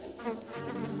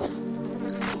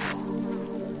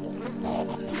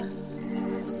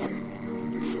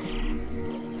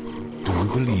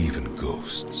believe in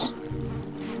ghosts,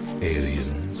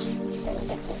 aliens,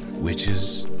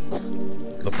 witches,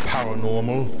 the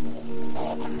paranormal?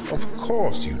 Of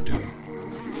course you do.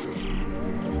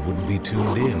 You wouldn't be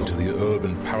tuned in to the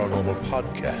Urban Paranormal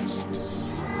Podcast.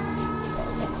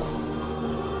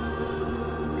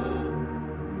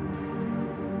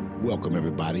 Welcome,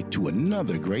 everybody, to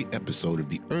another great episode of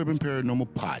the Urban Paranormal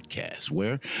Podcast,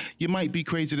 where you might be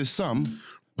crazy to some,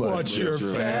 but you're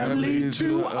family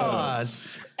to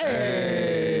us.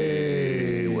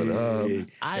 Hey, what up?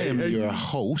 I am your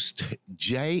host,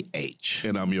 J.H.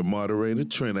 And I'm your moderator,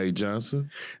 Trent A.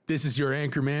 Johnson. This is your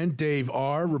anchorman, Dave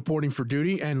R., reporting for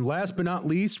duty. And last but not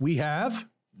least, we have...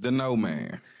 The No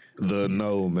Man. The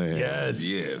No Man.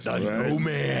 Yes. The right? No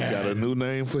Man. Got a new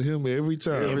name for him every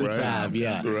time. Every right? time,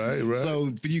 yeah. Right. So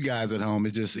for you guys at home,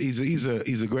 it's just he's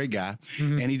a great guy,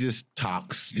 and he just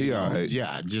talks.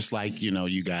 Yeah, just like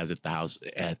you guys at the house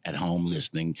at home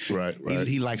listening. Right.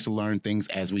 He likes to learn things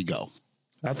as we go.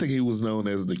 I think he was known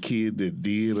as the kid that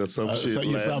did or some shit.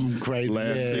 Something crazy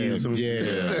last season.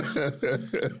 Yeah.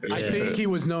 I think he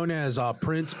was known as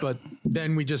Prince, but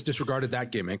then we just disregarded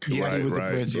that gimmick. Yeah, he was the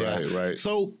Prince. Yeah. Right.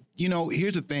 So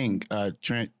here's the thing,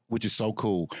 Trent, which is so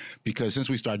cool, because since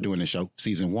we started doing the show,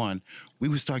 season 1, we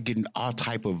would start getting all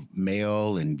type of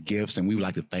mail and gifts, and we would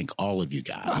like to thank all of you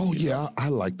guys. Oh, yeah. I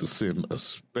like to send a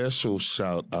special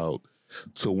shout out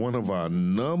to one of our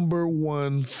number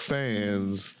one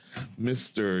fans,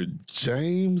 Mr.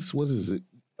 James, what is it?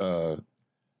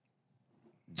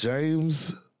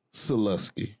 James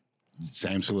Selusky.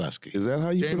 James Selusky. Is that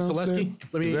how you James pronounce Selusky?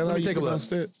 that? Let me take a look.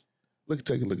 That?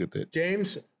 Take a look at that.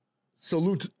 James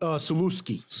Selusky.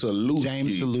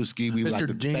 James Selusky. We would like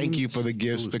to thank you for the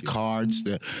gifts, the cards,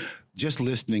 just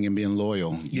listening and being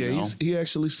loyal. He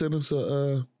actually sent us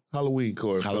a Halloween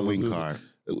card. Card.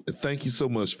 Thank you so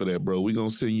much for that, bro. We're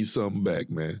going to send you something back,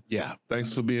 man. Yeah.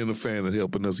 Thanks for being a fan and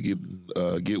helping us get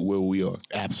where we are.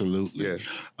 Absolutely.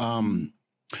 Yeah.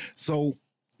 So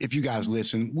if you guys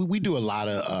listen, we do a lot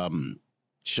of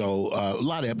a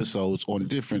lot of episodes on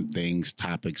different things,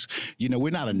 topics.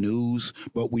 We're not a news,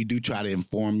 but we do try to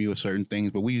inform you of certain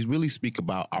things, but we really speak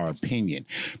about our opinion.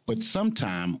 But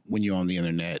sometime when you're on the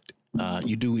internet,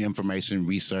 you do information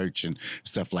research and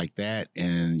stuff like that.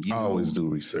 And I always do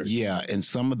research. Yeah. And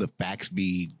some of the facts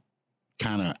be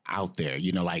kind of out there,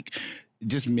 like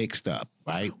just mixed up,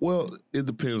 right? Well, it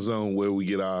depends on where we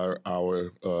get our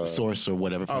source or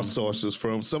whatever. Our sources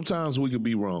from. Sometimes we could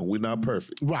be wrong. We're not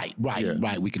perfect. Right.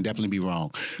 We can definitely be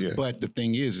wrong. Yeah. But the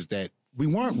thing is that we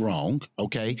weren't wrong,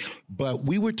 okay? But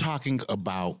we were talking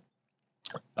about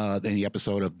in the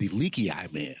episode of the Leaky Eye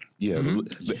Man. Yeah,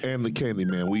 and the Candy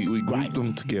Man. We grouped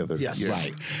them together. Yes.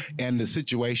 Right. And the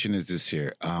situation is this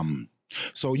here.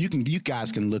 So you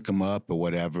guys can look him up or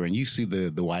whatever, and you see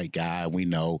the white guy. We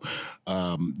know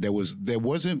there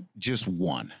wasn't just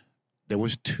one. There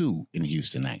was 2 in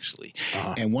Houston, actually.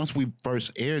 And once we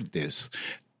first aired this,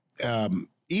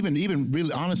 even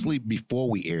really honestly, before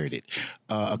we aired it,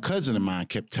 a cousin of mine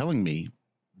kept telling me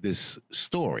this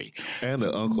story. And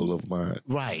an uncle of mine.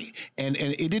 Right. And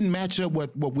it didn't match up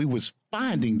with what we was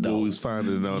finding, though. What we was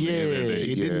finding on the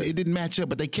internet. It didn't match up,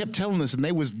 but they kept telling us, and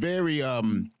they was very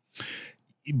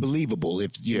believable,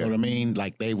 if you know what I mean.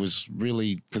 Like they was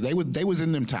really, because they was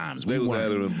in them times. They was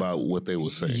adamant about what they were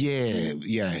saying.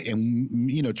 Yeah.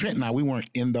 And Trent and I, we weren't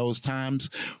in those times,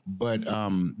 but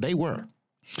they were.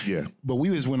 Yeah. But we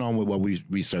just went on with what we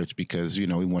researched because we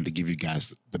wanted to give you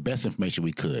guys the best information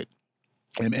we could.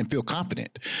 And feel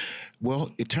confident.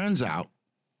 Well, it turns out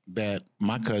that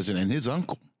my cousin and his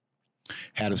uncle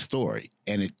had a story,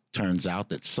 and it turns out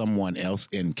that someone else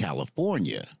in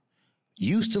California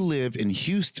used to live in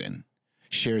Houston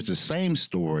shares the same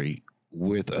story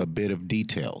with a bit of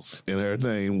details. And her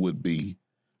name would be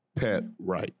Pat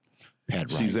Wright.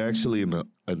 She's actually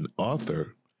an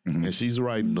author, and she's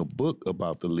writing a book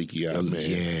about the Leaky Eye Man.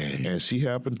 Yeah. And she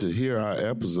happened to hear our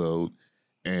episode.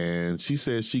 And she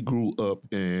said she grew up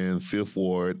in 5th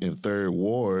Ward and 3rd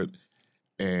Ward,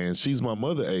 and she's my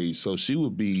mother age, so she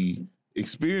would be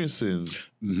experiencing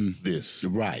this.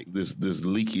 Right. This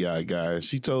Leaky Eye guy. And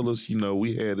she told us,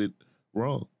 we had it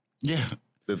wrong. Yeah.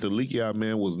 That the Leaky Eye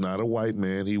Man was not a white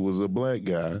man. He was a black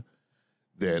guy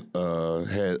that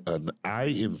had an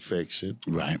eye infection.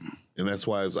 Right. And that's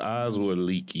why his eyes were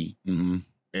leaky. Mm-hmm.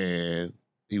 And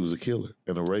he was a killer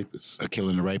and a rapist. A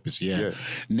killer and a rapist, yeah.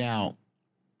 Now,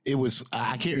 it was,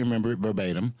 I can't remember it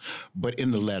verbatim, but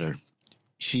in the letter,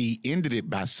 she ended it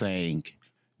by saying,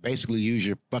 basically use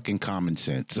your fucking common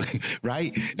sense,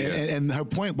 right? Yeah. And her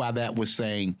point by that was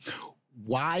saying,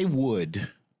 why would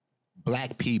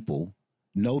black people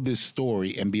know this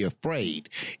story and be afraid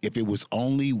if it was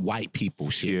only white people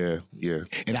shit. Yeah.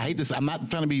 And I hate this. I'm not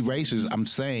trying to be racist. I'm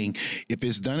saying if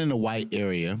it's done in a white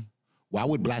area, why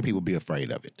would black people be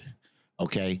afraid of it?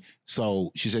 Okay.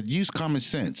 So she said, use common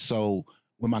sense. So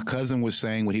when my cousin was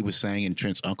saying what he was saying and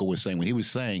Trent's uncle was saying what he was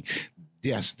saying,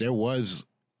 yes, there was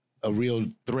a real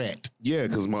threat. Yeah,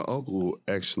 because my uncle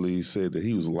actually said that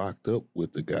he was locked up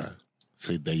with the guy.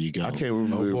 So there you go. I can't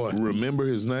remember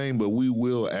his name, but we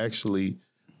will actually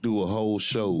do a whole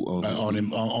show on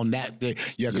this. on that.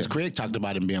 Because Craig talked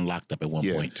about him being locked up at one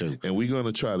point too. And we're going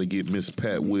to try to get Miss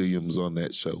Pat Williams on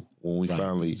that show when we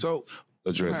finally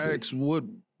address it. Ask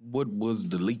what was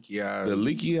the leaky eye? The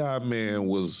leaky eye man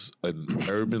was an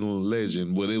urban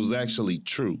legend, but it was actually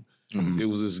true. It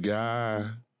was this guy,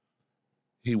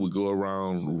 he would go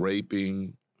around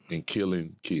raping and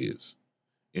killing kids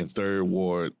in 3rd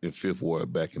Ward and 5th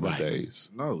Ward back in the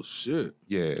days. No shit.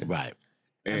 Yeah. Right.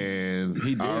 And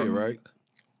He did, right?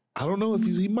 I don't know if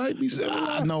he might be still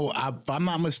alive. No, if I'm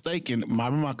not mistaken,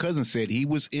 my cousin said he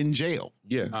was in jail.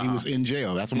 Yeah. He was in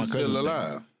jail. That's what He's my cousin still said.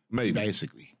 alive. Maybe.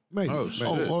 Basically. Maybe. Oh,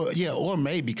 shit. Or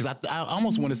maybe, because I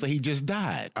almost want to say he just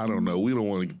died. I don't know. We don't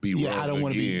want to be wrong. I don't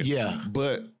want to be. again. Yeah.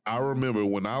 But I remember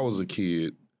when I was a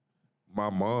kid, my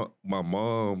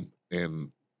mom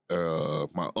and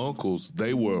my uncles,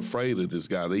 they were afraid of this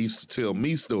guy. They used to tell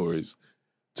me stories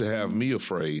to have me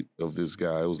afraid of this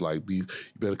guy. It was like, you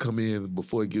better come in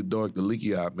before it get dark. The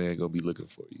leaky eye man gonna be looking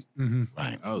for you.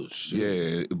 Right. Oh shit.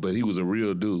 Yeah, but he was a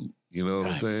real dude. You know what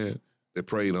I'm saying? That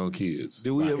preyed on kids.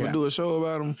 Did we ever do a show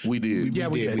about him? We did. Yeah,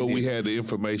 we did. But we had the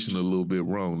information a little bit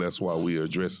wrong. That's why we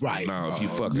addressed Right. it now. If you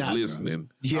fucking listening.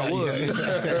 Yeah, I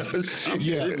was.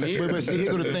 yeah. But see,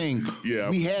 here's the thing. Yeah,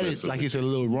 we had it, listen. like you said, a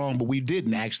little wrong, but we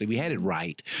didn't actually. We had it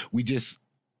right.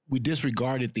 We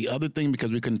disregarded the other thing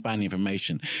because we couldn't find the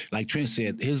information. Like Trent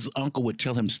said, his uncle would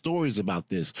tell him stories about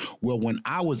this. Well, when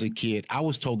I was a kid, I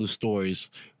was told the stories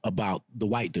about the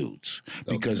white dudes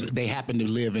because they happened to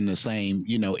live in the same,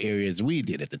 areas we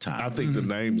did at the time. I think the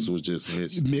names was just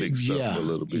mixed up a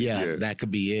little bit. Yeah, that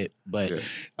could be it. But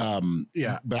but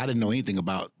I didn't know anything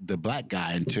about the black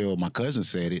guy until my cousin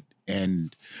said it,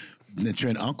 and the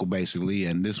Trent uncle basically,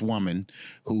 and this woman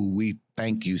who we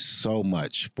thank you so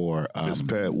much for Miss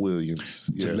Pat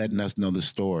Williams. to letting us know the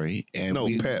story. And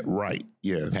Pat Wright.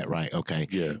 Yeah. Pat Wright. Okay.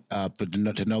 Yeah.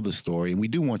 To know the story, and we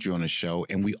do want you on the show,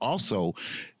 and we also.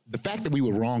 The fact that we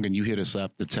were wrong and you hit us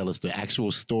up to tell us the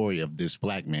actual story of this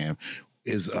black man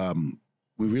is,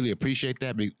 we really appreciate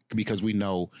that because we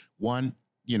know, one,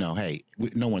 hey,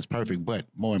 no one's perfect, but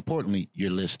more importantly,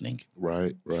 you're listening.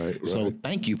 Right. So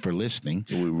thank you for listening.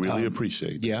 We really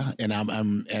appreciate it. Yeah, and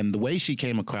and the way she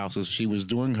came across is she was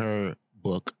doing her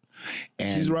book.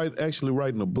 And she's actually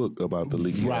writing a book about the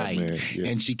leaky eye man. Yeah.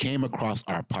 And she came across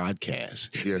our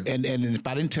podcast. Yeah. And if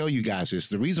I didn't tell you guys this,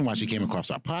 the reason why she came across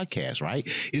our podcast, right,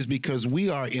 is because we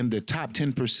are in the top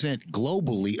 10%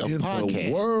 globally of podcasts.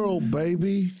 The world,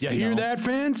 baby. You hear that,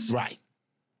 fans? Right.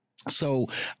 So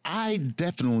I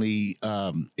definitely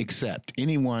accept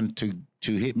anyone to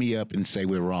hit me up and say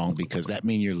we're wrong because that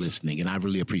means you're listening, and I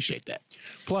really appreciate that.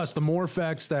 Plus, the more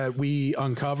facts that we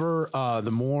uncover,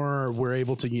 the more we're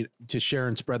able to share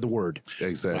and spread the word.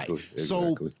 Exactly. Right.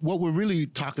 So what we're really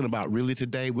talking about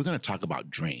today, we're going to talk about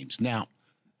dreams. Now,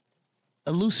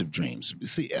 elusive dreams.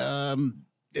 See,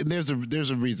 there's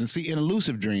a reason. See, in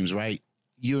elusive dreams, right,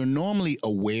 you're normally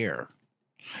aware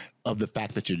of the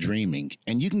fact that you're dreaming,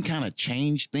 and you can kind of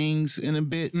change things in a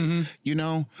bit,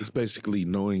 It's basically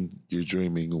knowing you're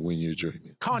dreaming when you're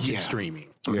dreaming. Conscious streaming.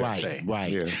 Right.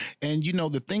 Yeah. And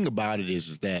the thing about it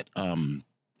is that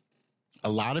a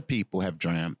lot of people have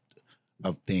dreamt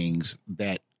of things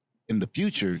that in the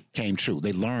future came true.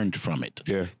 They learned from it.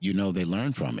 Yeah. They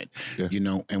learned from it.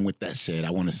 Yeah. And with that said, I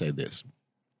want to say this.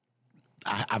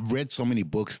 I've read so many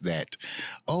books that,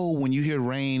 when you hear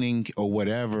raining or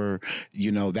whatever,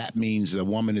 that means a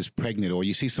woman is pregnant, or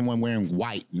you see someone wearing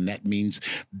white and that means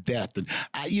death. And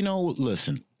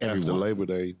listen, everyone. After Labor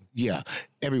Day. Yeah,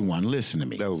 everyone, listen to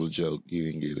me. That was a joke. You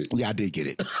didn't get it. Yeah, I did get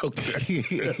it.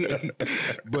 Okay.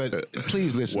 But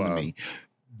please listen to me.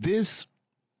 This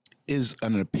is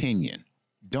an opinion.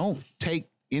 Don't take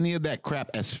any of that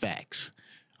crap as facts.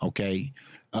 Okay.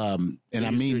 And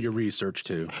I mean, do your research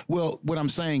too. Well, what I'm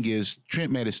saying is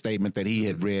Trent made a statement that he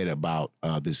had read about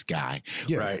this guy,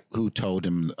 Right, who told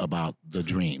him about the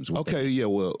dreams. Okay, yeah.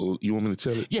 Well, you want me to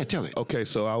tell it? Yeah, tell it. Okay,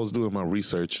 so I was doing my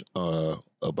research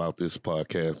about this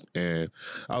podcast, and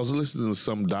I was listening to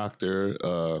some doctor,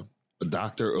 a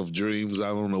doctor of dreams. I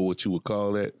don't know what you would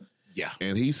call that. Yeah.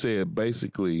 And he said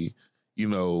basically,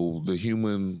 the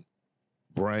human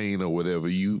brain or whatever,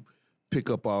 pick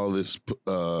up all this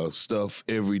stuff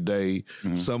every day.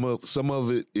 Mm-hmm. Some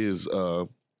of it is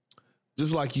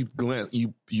just like you glance,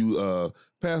 you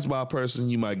pass by a person,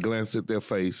 you might glance at their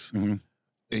face Mm-hmm.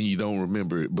 and you don't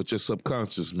remember it, but your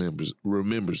subconscious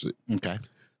remembers it. Okay.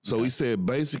 So he said,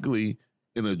 basically,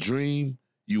 in a dream,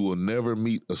 you will never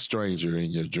meet a stranger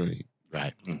in your dream.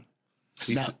 Right.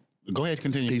 Now, go ahead,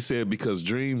 continue. He said because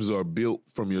dreams are built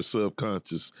from your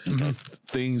subconscious,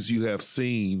 things you have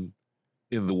seen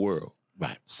in the world.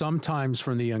 Right. Sometimes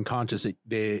from the unconscious,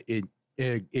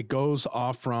 it goes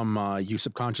off from you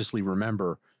subconsciously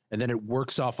remember, and then it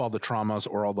works off all the traumas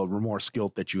or all the remorse,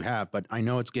 guilt that you have. But I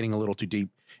know it's getting a little too deep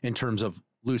in terms of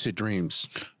lucid dreams.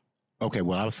 Okay,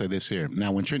 well, I'll say this here.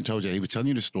 Now, when Trent told you, he was telling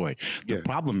you the story. The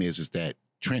problem is that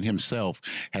Trent himself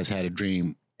has had a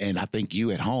dream, and I think you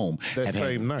at home That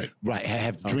same night. Right,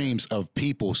 have dreams of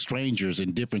people, strangers,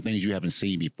 and different things you haven't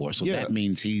seen before. So that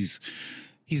means he's.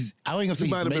 I ain't gonna say He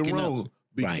he's might have been making wrong up.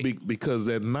 Right. because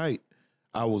that night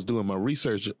I was doing my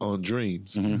research on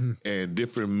dreams and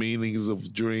different meanings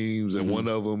of dreams, and one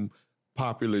of them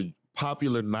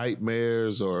popular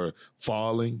nightmares or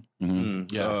falling,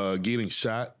 getting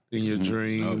shot in your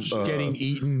dreams, Getting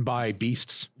eaten by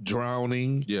beasts.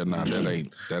 drowning. Yeah, nah, that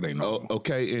ain't no.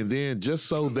 Okay, and then just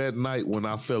so that night when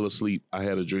I fell asleep, I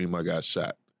had a dream I got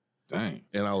shot, Dang.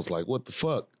 and I was like, "What the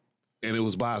fuck?" And it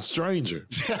was by a stranger.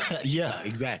 Yeah,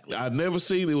 exactly. I'd never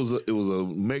seen it. Was a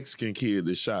Mexican kid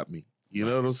that shot me. You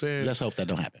know what I'm saying? Let's hope that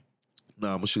don't happen. No,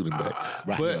 I'm gonna shoot him back.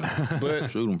 Right. But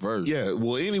Shoot him first. yeah.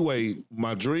 Well, anyway,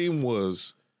 my dream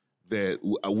was that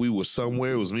we were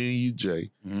somewhere. It was me and you,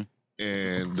 Jay,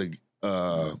 and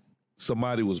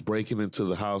somebody was breaking into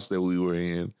the house that we were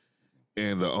in,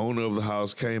 and the owner of the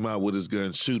house came out with his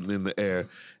gun, shooting in the air,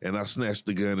 and I snatched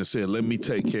the gun and said, "Let me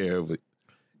take care of it."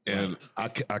 And I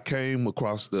came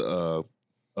across the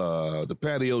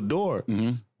patio door,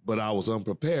 but I was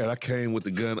unprepared. I came with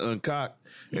the gun uncocked,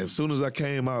 and as soon as I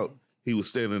came out, he was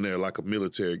standing there like a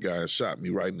military guy and shot me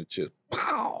right in the chest.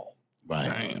 Pow! Right.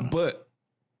 Damn. But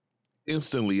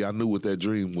instantly, I knew what that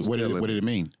dream was What telling did me. it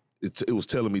mean? It was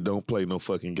telling me don't play no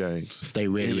fucking games. Stay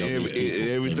ready. In on these people,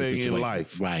 everything every in situation.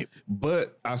 life. Right.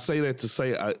 But I say that to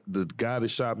say the guy that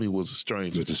shot me was a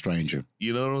stranger. It's a stranger.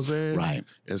 You know what I'm saying? Right.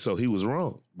 And so he was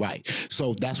wrong. Right.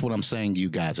 So that's what I'm saying to you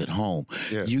guys at home.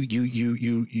 Yeah.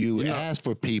 You ask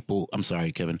for people, I'm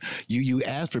sorry, Kevin. You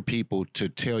ask for people to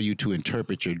tell you to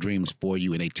interpret your dreams for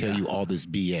you, and they tell you all this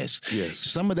BS. Yes.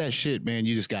 Some of that shit, man,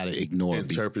 you just gotta ignore.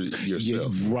 Interpret it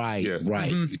yourself. Yeah, right, Yeah.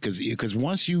 right. Because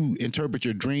once you interpret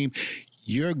your dream,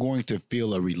 you're going to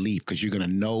feel a relief because you're going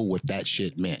to know what that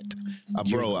shit meant.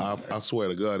 Bro, I swear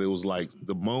to God, it was like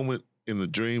the moment in the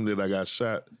dream that I got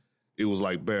shot, it was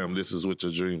like, bam, this is what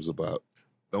your dream's about.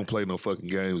 Don't play no fucking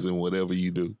games in whatever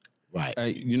you do. Right.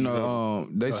 Hey,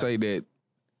 they say that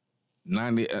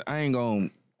 90. I ain't gonna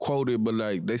quote it, but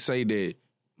like they say that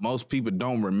most people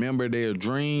don't remember their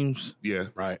dreams. Yeah.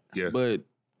 Right. Yeah. But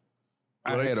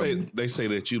Well, I had they say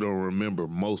that you don't remember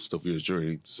most of your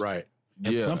dreams. Right.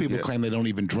 And some people claim they don't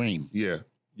even dream. Yeah.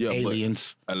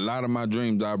 Aliens. But a lot of my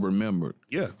dreams I remembered.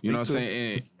 Yeah. You know what I'm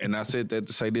saying? And I said that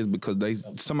to say this because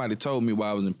somebody told me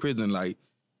while I was in prison, like,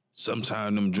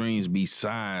 sometimes them dreams be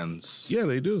signs. Yeah,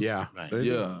 they do. Yeah. Right. They do.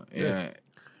 Yeah. And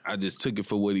I just took it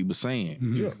for what he was saying.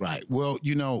 Yeah. Right. Well,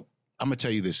 I'm gonna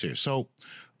tell you this here. So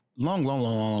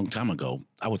long time ago,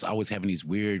 I was always having these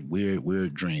weird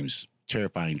dreams,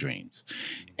 terrifying dreams.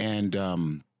 And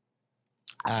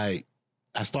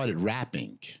I started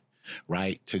rapping,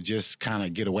 right, to just kind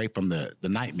of get away from the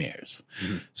nightmares.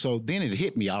 So then it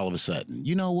hit me all of a sudden.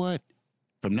 You know what?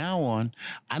 From now on,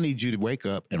 I need you to wake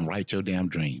up and write your damn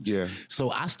dreams. Yeah.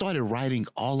 So I started writing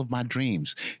all of my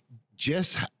dreams.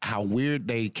 Just how weird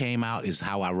they came out is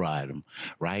how I write them,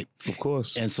 right? Of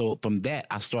course. And so from that,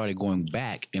 I started going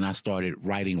back and I started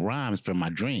writing rhymes from my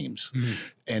dreams.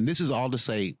 And this is all to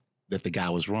say that the guy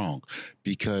was wrong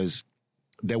because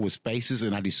there was faces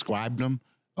and I described them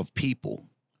of people,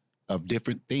 of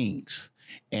different things.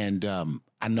 And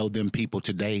I know them people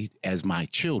today as my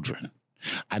children.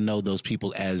 I know those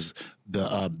people as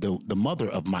the mother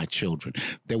of my children.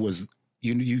 There was,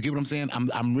 you get what I'm saying?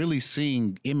 I'm really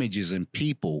seeing images and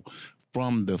people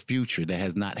from the future that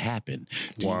has not happened.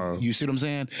 Wow. You see what I'm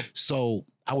saying? So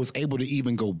I was able to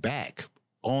even go back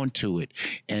onto it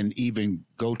and even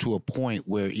go to a point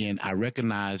wherein I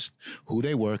recognized who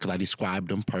they were because I described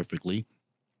them perfectly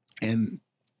and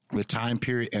the time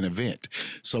period and event.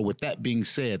 So with that being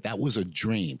said, that was a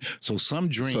dream. So some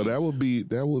dreams. So that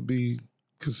would be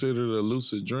considered a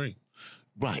lucid dream.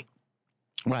 Right.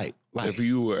 If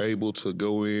you were able to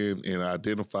go in and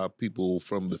identify people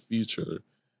from the future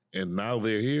and now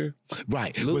they're here.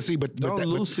 Right. But see, but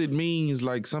lucid means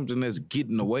like something that's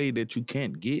getting away that you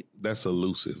can't get. That's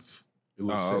elusive.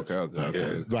 Oh,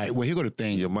 okay. Right. Well, here go the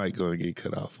thing. Your mic gonna get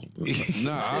cut off.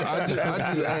 No, I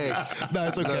just asked. No,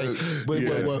 it's okay.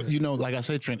 But you know, like I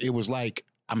said, Trent, it was like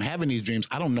I'm having these dreams.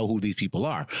 I don't know who these people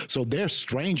are. So they're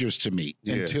strangers to me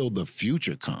until the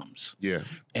future comes. Yeah.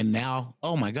 And now,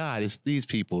 oh my God, it's these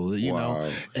people, you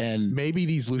know. And maybe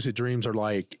these lucid dreams are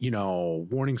like, you know,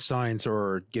 warning signs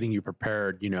or getting you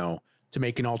prepared, you know, to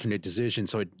make an alternate decision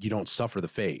so you don't suffer the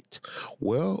fate.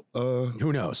 Well,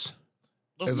 who knows?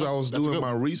 As I was doing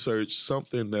my research,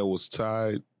 something that was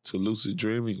tied to lucid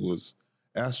dreaming was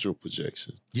astral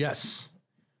projection. Yes.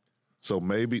 So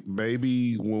maybe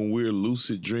when we're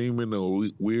lucid dreaming or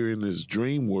we're in this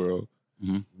dream world,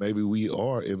 maybe we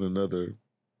are in another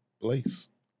place.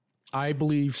 I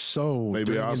believe so.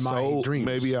 Maybe our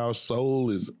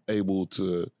soul is able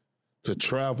to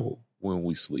travel when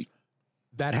we sleep.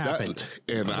 That happened.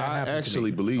 I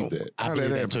actually believe that. I believe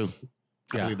that too.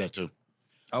 I believe that too.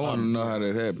 I want to know how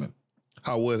that happened.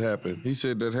 How what happened? He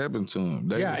said that happened to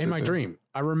him. In my dream.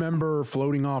 I remember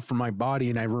floating off from my body,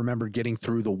 and I remember getting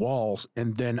through the walls,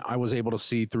 and then I was able to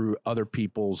see through other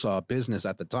people's business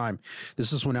at the time.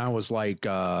 This is when I was like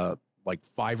 5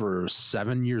 or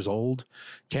 7 years old.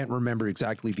 Can't remember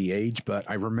exactly the age, but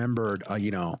I remembered,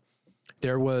 you know,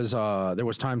 there was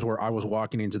times where I was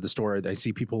walking into the store. I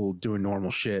see people doing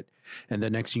normal shit, and the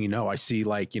next thing you know, I see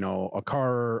like, you know, a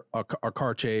car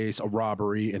chase, a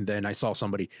robbery, and then I saw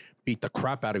somebody beat the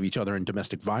crap out of each other in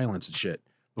domestic violence and shit.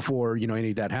 Before, you know, any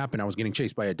of that happened, I was getting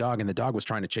chased by a dog, and the dog was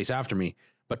trying to chase after me.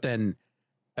 But then,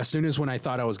 as soon as when I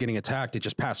thought I was getting attacked, it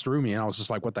just passed through me, and I was just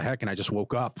like, "What the heck?" And I just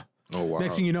woke up. Oh wow!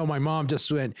 Next thing you know, my mom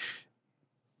just went,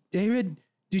 "David,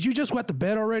 did you just wet the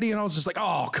bed already?" And I was just like,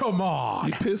 "Oh, come on!"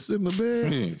 You pissed in the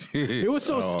bed? It was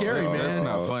so scary, man. That's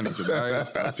not funny because I ain't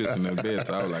stopped pissing in bed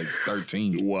till I was like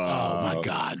 13. Wow! Oh my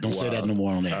God! Don't say that no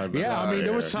more on there. Yeah, I mean,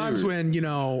 there was times when, you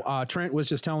know, Trent was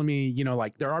just telling me, you know,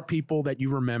 like there are people that you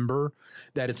remember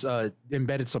that it's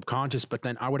embedded subconscious, but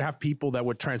then I would have people that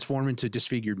would transform into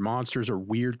disfigured monsters or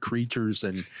weird creatures,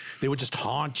 and they would just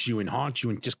haunt you and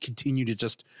just continue to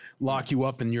just lock you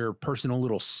up in your personal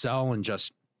little cell and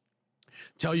just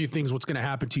tell you things what's going to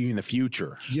happen to you in the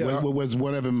future. Yeah, was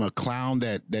one of them a clown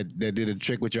that did a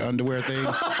trick with your underwear thing?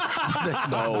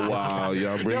 Oh wow,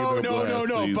 y'all bring it up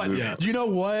no. But you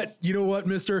know what,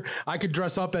 Mister? I could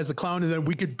dress up as a clown, and then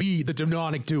we could be the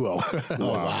demonic duo.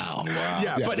 Wow.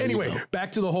 Yeah, but anyway,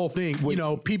 back to the whole thing. You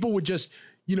know, people would just,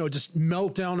 you know, just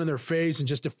melt down in their face and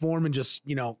just deform and just,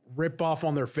 you know, rip off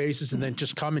on their faces and then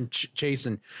just come and chase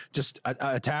and just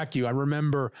attack you. I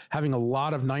remember having a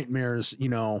lot of nightmares, you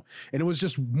know, and it was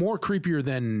just more creepier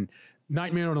than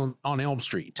Nightmare on Elm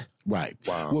Street. Right.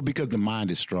 Wow. Well, because the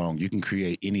mind is strong, you can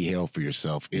create any hell for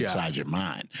yourself inside your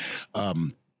mind. Go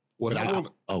ahead.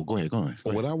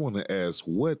 What I want to ask,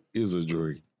 what is a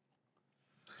dream?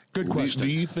 Good question. Do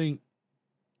you think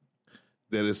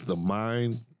that it's the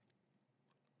mind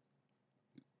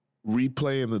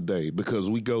replaying the day? Because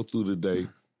we go through the day,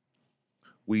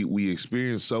 we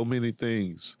experience so many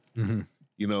things,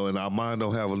 you know, and our mind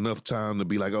don't have enough time to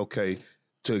be like, okay,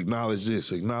 to acknowledge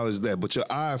this, acknowledge that. But your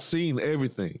eyes seen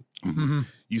everything.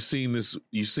 You seen this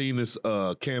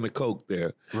can of Coke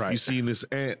there. Right. You seen this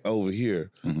ant over here.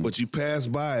 But you pass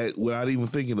by it without even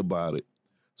thinking about it.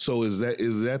 So is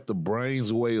that the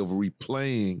brain's way of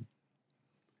replaying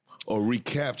or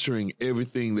recapturing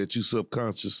everything that you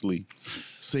subconsciously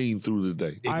seen through the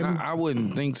day? I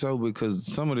wouldn't think so, because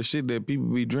some of the shit that people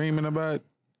be dreaming about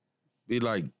be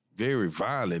like very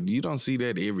violent. You don't see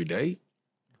that every day.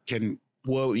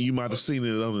 Well, you might have seen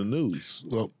it on the news.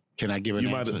 Well, can I give an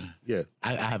answer? Yeah.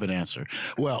 I have an answer.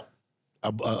 Well,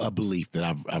 a belief that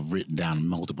I've written down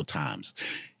multiple times.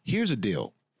 Here's a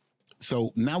deal.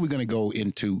 So now we're going to go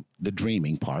into the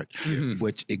dreaming part,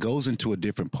 which it goes into a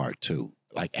different part too,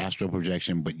 like astral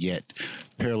projection, but yet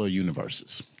parallel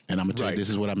universes. And I'm going to tell you, this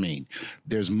is what I mean.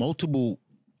 There's multiple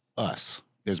us.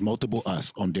 There's multiple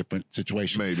us on different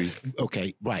situations. Maybe.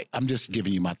 Okay, right. I'm just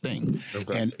giving you my thing.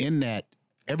 Okay. And in that,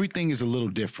 everything is a little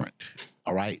different.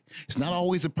 All right. It's not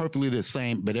always perfectly the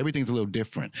same, but everything's a little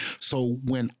different. So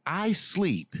when I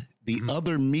sleep, the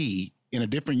other me in a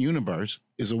different universe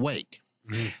is awake.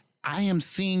 I am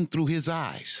seeing through his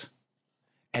eyes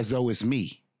as though it's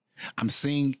me. I'm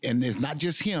seeing, and it's not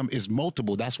just him, it's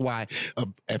multiple. That's why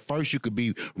at first you could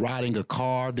be riding a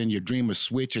car, then your dream will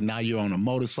switch, and now you're on a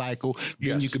motorcycle.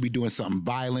 Then you could be doing something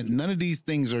violent. None of these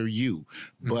things are you,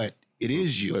 but It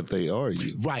is you. But they are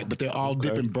you. Right, but they're all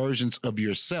different versions of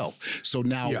yourself. So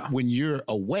now when you're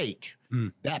awake,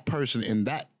 that person in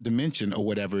that dimension or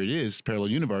whatever it is, parallel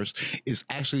universe, is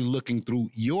actually looking through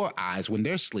your eyes when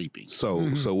they're sleeping.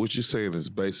 So so what you're saying is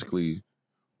basically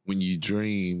when you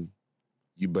dream,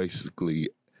 you basically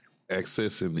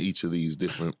accessing each of these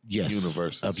different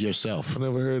universes of yourself. I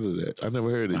never heard of that. I never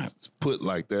heard it put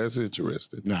like that. That's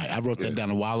interesting. Right, I wrote that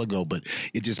down a while ago, but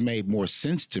it just made more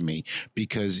sense to me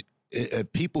because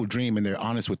if people dream and they're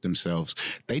honest with themselves,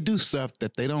 they do stuff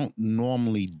that they don't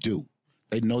normally do.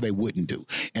 They know they wouldn't do.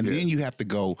 And then you have to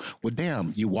go, well,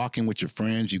 damn, you walking with your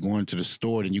friends, you go into the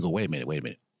store and you go, wait a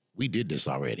minute. We did this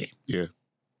already. Yeah.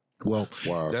 Well,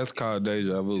 That's called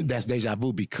deja vu. That's deja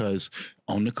vu because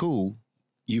on the cool,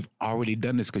 you've already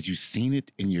done this because you've seen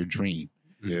it in your dream.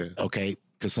 Yeah. Okay.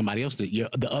 Because somebody else did.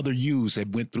 The other yous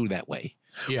had went through that way.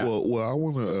 Yeah. Well, I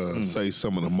want to say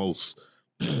some of the most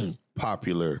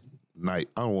popular I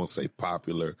don't want to say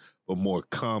popular, but more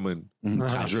common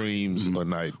dreams or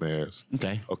nightmares.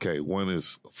 Okay. One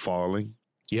is falling.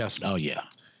 Yes. Oh, yeah.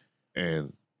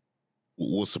 And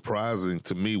what's surprising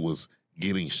to me was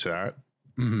getting shot.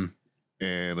 Mm-hmm.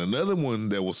 And another one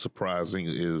that was surprising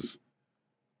is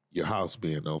your house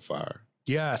being on fire.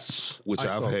 Yes. Which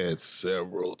I've had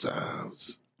several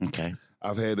times. Okay.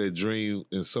 I've had that dream,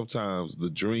 and sometimes the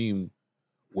dream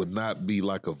would not be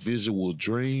like a visual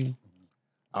dream.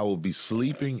 I would be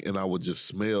sleeping, and I would just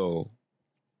smell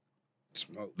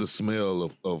the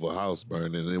smell of a house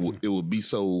burning. And it would be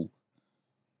so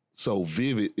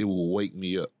vivid, it will wake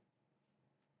me up.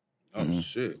 Oh,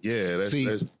 shit. Yeah. That's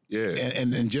yeah.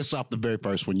 And just off the very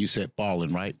first one, you said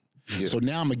falling, right? Yeah. So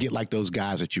now I'm going to get like those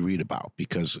guys that you read about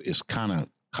because it's kind of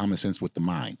common sense with the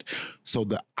mind. So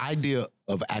the idea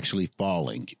of actually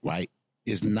falling, right,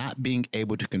 is not being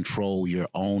able to control your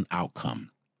own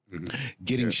outcome.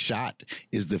 Getting shot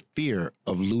is the fear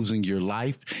of losing your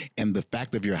life, and the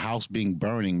fact of your house being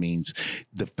burning means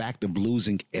the fact of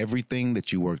losing everything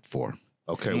that you worked for.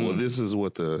 Okay, well, this is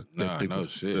what the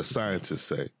shit. scientists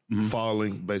say.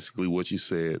 Falling, basically what you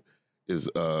said, is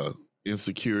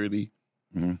insecurity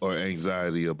or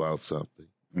anxiety about something.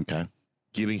 Okay.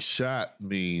 Getting shot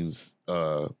means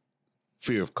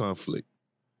fear of conflict.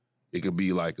 It could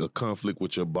be like a conflict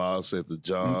with your boss at the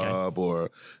job or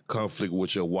conflict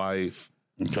with your wife.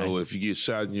 Okay. So if you get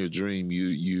shot in your dream,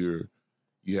 you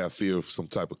have fear of some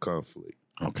type of conflict.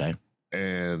 Okay.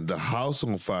 And the house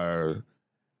on fire,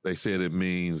 they said it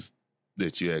means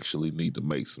that you actually need to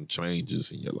make some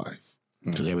changes in your life.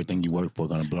 Because everything you work for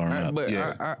going to burn up. But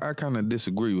I kind of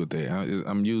disagree with that.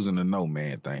 I'm using the no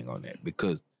man thing on that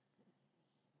because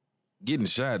getting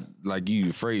shot like you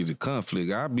afraid of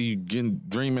conflict. I be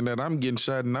dreaming that I'm getting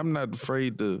shot and I'm not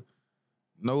afraid to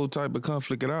no type of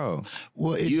conflict at all.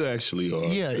 Well, you actually are.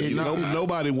 Yeah.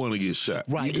 Nobody want to get shot.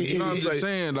 Right. You know what I'm just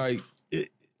saying? Like,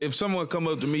 if someone come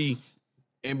up to me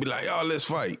and be like, "Oh, let's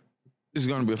fight," it's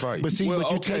gonna be a fight. But see, but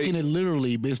you're taking it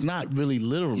literally, but it's not really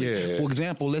literally. Yeah. For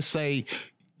example, let's say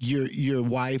your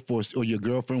wife or your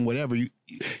girlfriend, whatever,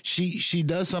 she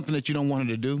does something that you don't want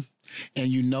her to do. And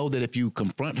you know that if you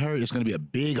confront her, it's going to be a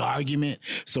big argument.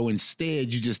 So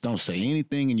instead, you just don't say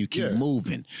anything and you keep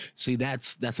moving. See,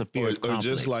 that's a fear of conflict. Or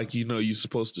just like, you're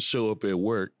supposed to show up at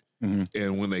work,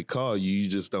 and when they call you, you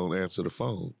just don't answer the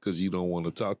phone because you don't want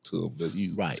to talk to them. Because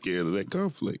you're scared of that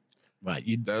conflict. Right.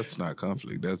 That's not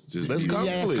conflict. That's conflict.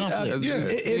 Yeah, it's conflict.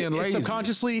 It's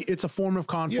subconsciously, it's a form of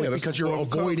conflict because you're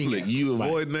avoiding it. You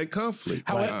avoiding that conflict.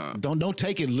 However, don't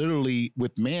take it literally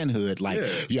with manhood. Like,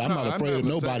 I'm not afraid of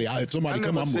nobody. If somebody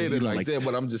come, I'm going to it like that.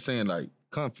 But I'm just saying, like,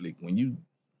 conflict. When you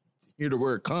hear the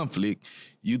word conflict,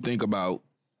 you think about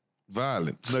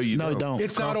violence. No, you don't.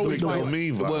 It's not always violence. Don't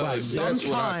mean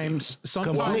violence.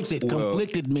 Sometimes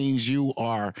conflicted means you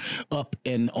are up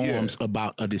in arms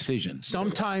about a decision.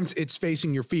 Sometimes it's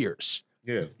facing your fears.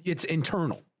 Yeah. It's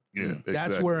internal. Yeah. Exactly.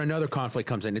 That's where another conflict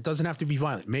comes in. It doesn't have to be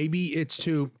violent. Maybe it's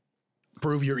to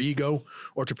prove your ego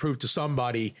or to prove to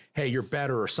somebody, hey, you're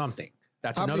better or something.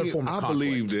 That's another form of conflict. I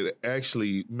believe that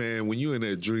actually, man, when you're in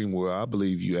that dream world, I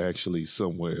believe you actually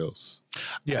somewhere else.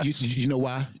 Yes. You know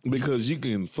why? Because you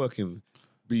can fucking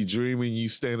be dreaming you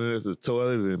standing at the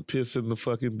toilet and piss in the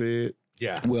fucking bed.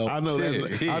 Yeah. Well, I know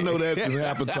that can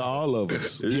happen to all of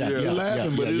us. You're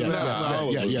laughing, but it's not all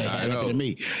of us. Yeah, it happened to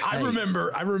me. I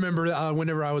remember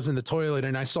whenever I was in the toilet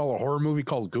and I saw a horror movie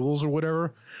called Ghouls or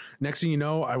whatever, Next thing you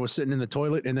know, I was sitting in the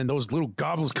toilet, and then those little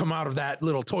goblins come out of that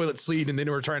little toilet seat, and then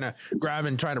they were trying to grab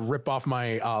and trying to rip off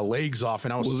my legs off,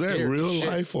 and I was that scared. real Shit.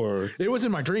 life or? It was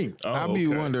in my dream. I be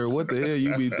wondering what the hell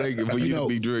you be thinking for you to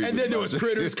be dreaming. And then there was about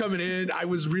that. critters coming in. I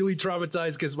was really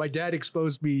traumatized because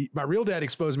my real dad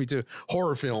exposed me to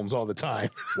horror films all the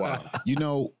time. Wow. You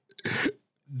know,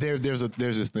 there's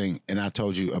this thing, and I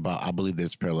told you about. I believe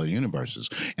there's parallel universes,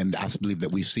 and I believe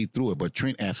that we see through it. But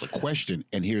Trent asked a question,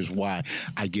 and here's why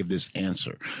I give this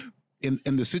answer. In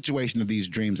the situation of these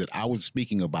dreams that I was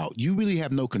speaking about, you really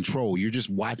have no control. You're just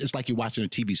it's like you're watching a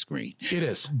TV screen. It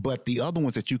is. But the other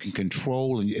ones that you can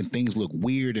control and things look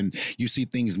weird and you see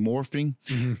things morphing.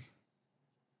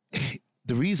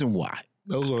 The reason why.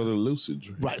 Those are the lucid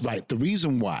dreams. Right. The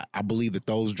reason why I believe that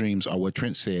those dreams are what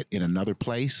Trent said in another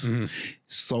place,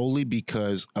 solely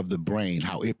because of the brain,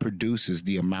 how it produces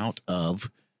the amount of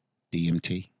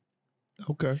DMT.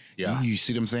 Okay. Yeah. You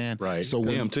see what I'm saying? Right. So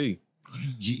when, DMT.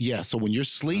 yeah. So when you're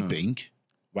sleeping,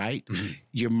 right,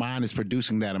 your mind is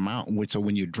producing that amount. So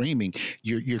when you're dreaming,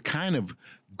 you're kind of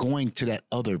going to that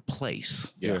other place.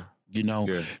 Yeah. You know.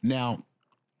 Yeah. Now,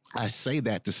 I say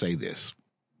that to say this.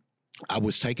 I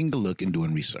was taking a look and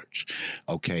doing research,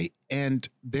 okay? And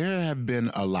there have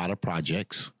been a lot of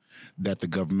projects that the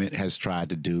government has tried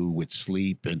to do with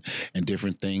sleep and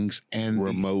different things. And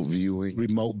Remote viewing.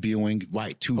 remote viewing,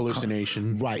 right, to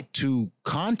Hallucination. right, to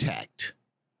contact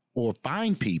or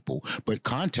find people, but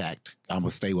contact, I'm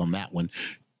going to stay on that one,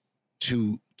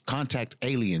 to contact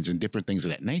aliens and different things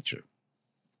of that nature.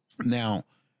 Now,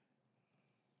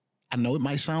 I know it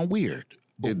might sound weird,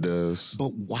 It does.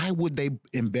 but why would they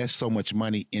invest so much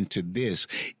money into this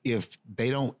if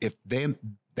they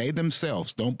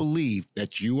themselves don't believe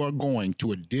that you are going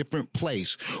to a different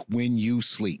place when you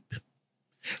sleep?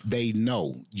 They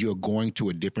know you're going to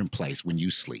a different place when you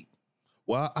sleep.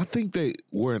 Well, I think they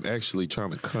weren't actually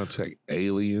trying to contact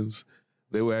aliens.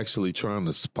 They were actually trying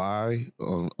to spy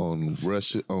on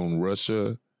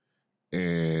Russia,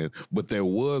 but there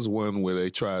was one where they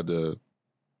tried to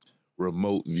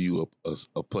remote view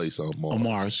a place on Mars. On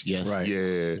Mars, yes. Right.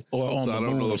 Yeah. Or on the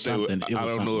moon or if they were, something. I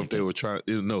don't know if they were trying.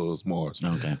 No, it was Mars.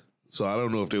 Okay. So I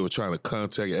don't know if they were trying to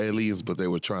contact aliens, but they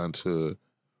were trying to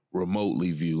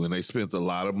remotely view, and they spent a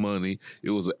lot of money.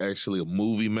 It was actually a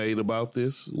movie made about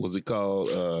this. Was it called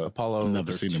Apollo.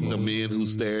 Never seen the 13. The movie. Men Who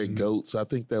Stare at Goats? I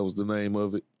think that was the name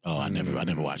of it. Oh, I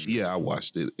never watched it. Yeah, I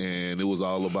watched it, and it was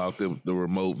all about the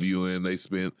remote viewing. They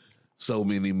spent so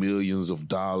many millions of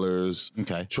dollars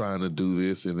Okay. trying to do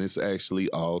this, and this actually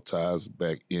all ties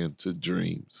back into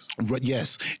dreams.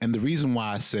 Yes. And the reason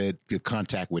why I said the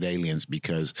contact with aliens,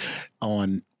 because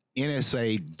on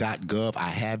NSA.gov, I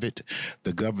have it,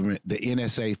 the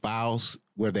NSA files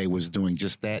where they was doing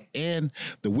just that. And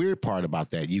the weird part about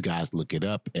that, you guys look it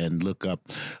up and look up,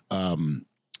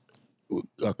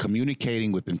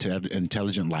 communicating with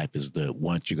intelligent life is the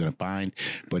one you're going to find,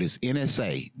 but it's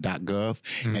NSA.gov,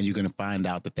 and you're going to find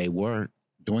out that they were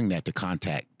doing that to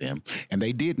contact them, and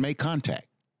they did make contact.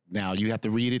 Now you have to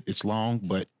read it; it's long,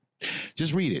 but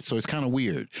just read it. So it's kind of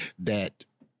weird that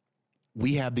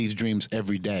we have these dreams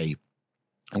every day,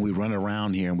 and we run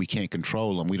around here and we can't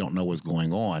control them. We don't know what's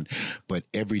going on, but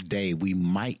every day we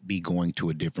might be going to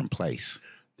a different place.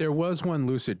 There was one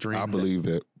lucid dream. I believe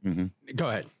that. Go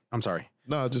ahead. I'm sorry.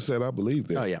 No, I just said I believe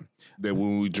that. Oh, yeah. That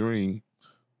when we dream,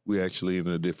 we actually in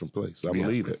a different place. I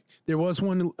believe that. There was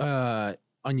one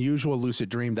unusual lucid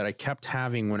dream that I kept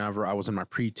having whenever I was in my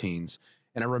preteens.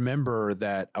 And I remember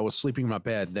that I was sleeping in my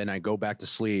bed, then I go back to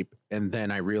sleep, and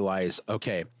then I realize,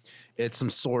 okay, it's some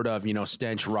sort of,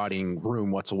 stench, rotting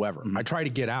room whatsoever. I try to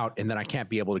get out, and then I can't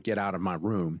be able to get out of my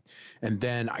room. And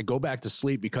then I go back to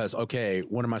sleep because, okay,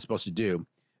 what am I supposed to do?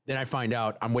 Then I find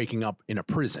out I'm waking up in a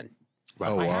prison.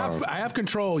 Oh, wow. I have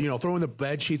control, throwing the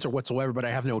bed sheets or whatsoever, but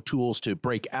I have no tools to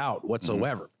break out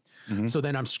whatsoever. So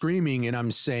then I'm screaming and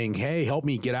I'm saying, hey, help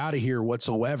me get out of here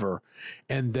whatsoever.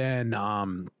 And then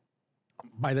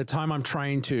by the time I'm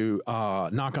trying to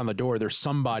knock on the door, there's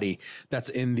somebody that's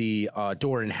in the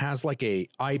door and has like a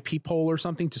eye peephole or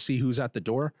something to see who's at the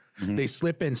door. They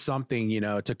slip in something,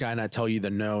 to kind of tell you the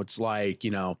notes, like,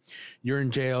 you're in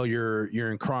jail, you're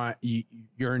in crime,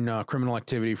 you're in criminal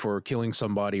activity for killing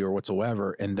somebody or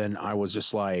whatsoever. And then I was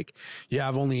just like, yeah,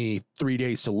 I've only 3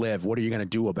 days to live. What are you going to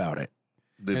do about it?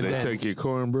 Did And they then- take your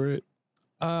cornbread?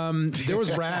 There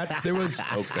was rats, there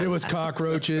was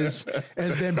cockroaches,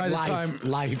 and then by the time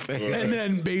life. and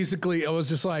then basically I was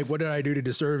just like, what did I do to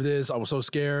deserve this? I was so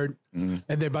scared. And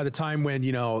then by the time when,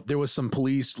 there was some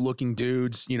police looking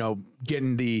dudes,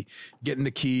 getting the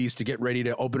keys to get ready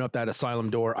to open up that asylum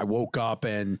door, I woke up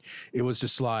and it was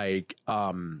just like,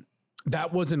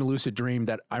 That wasn't a lucid dream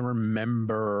that I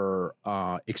remember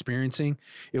experiencing.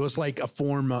 It was like a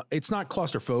form of, it's not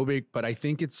claustrophobic, but I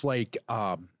think it's like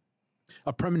a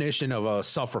premonition of a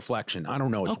self-reflection. I don't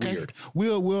know. It's weird.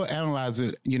 We'll analyze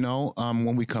it,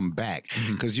 when we come back.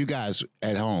 Because you guys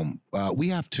at home, we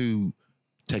have to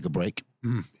take a break,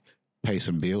 pay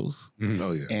some bills,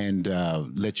 Oh yeah. and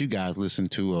let you guys listen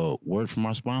to a word from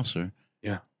our sponsor.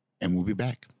 Yeah. And we'll be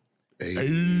back.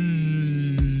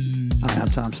 Hi, I'm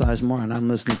Tom Sizemore, and I'm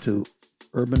listening to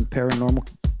Urban Paranormal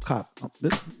Cop.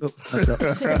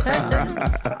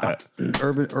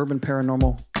 Urban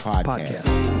Paranormal Podcast.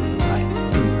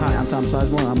 Hi, I'm Tom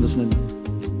Sizemore, and I'm listening,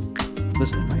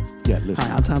 right? Yeah, listen.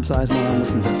 Hi, I'm Tom Sizemore, and I'm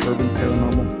listening to Urban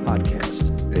Paranormal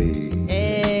Podcast. Hey.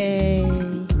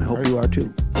 And I hope you are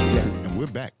too. Yeah, and we're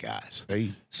back, guys.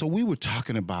 Hey. So we were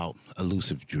talking about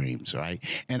elusive dreams, right?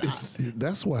 And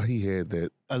That's why he had that.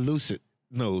 lucid.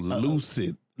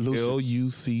 Lucid. Lucid.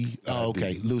 L-U-C. Oh,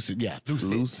 okay, lucid. Yeah,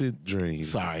 Lucid dreams.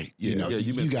 Sorry, Yeah,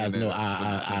 you've been you guys saying know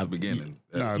that since the beginning.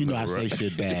 I say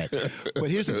shit bad.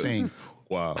 But here's the thing.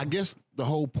 Wow. I guess the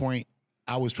whole point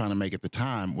I was trying to make at the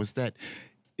time was that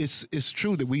it's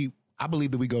true that I believe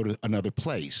that we go to another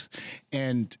place.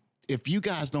 And if you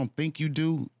guys don't think you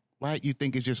do, right, you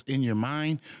think it's just in your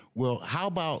mind, well, how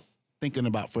about thinking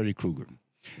about Freddy Krueger?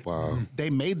 Wow. They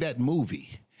made that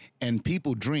movie and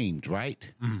people dreamed, right?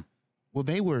 Well,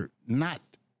 they were not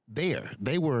there.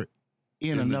 They were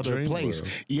in the another dream place.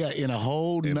 world. Yeah, in a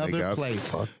whole And they nother got place.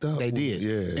 fucked up. They did.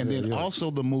 Yeah. And then yeah. also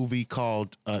the movie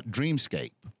called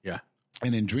Dreamscape. Yeah.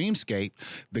 And in Dreamscape,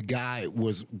 the guy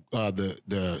was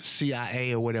the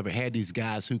CIA or whatever had these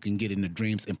guys who can get into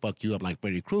dreams and fuck you up like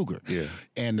Freddy Krueger. Yeah.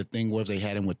 And the thing was they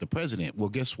had him with the president. Well,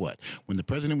 guess what? When the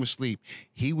president was asleep,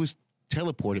 he was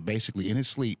teleported basically in his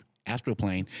sleep, astral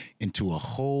plane, into a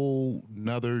whole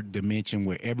nother dimension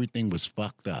where everything was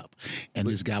fucked up. And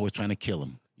this guy was trying to kill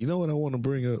him. You know what I want to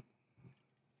bring up?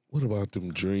 What about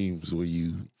them dreams where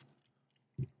you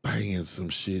banging some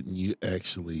shit and you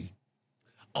actually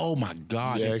Oh my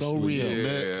God, you it's so actually real.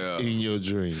 nut in your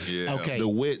dream? Yeah. Okay. The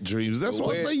wet dreams. That's The why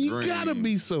I wet say you dreams. gotta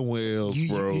be somewhere else,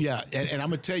 bro. Yeah, and I'm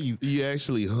gonna tell you, You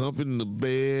actually humping the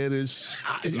bed and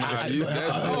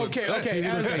Okay.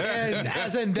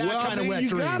 As in that well, kind of wet you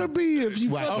dream. gotta be if you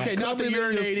Right, fucking Okay, not the come in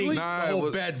your urinating, sleep. Nah, the it whole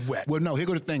was- bed wet. well, no, here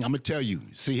go the thing. I'm gonna tell you.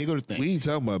 See, here go the thing. We ain't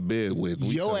talking about bed wet. We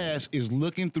Your talking- ass is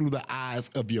looking through the eyes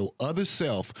of your other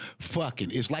self,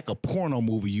 fucking. It's like a porno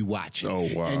movie you watching. Oh,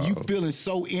 wow. And you feeling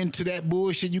so into that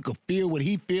bullshit, you can feel what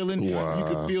he feeling. You Wow.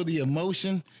 can feel the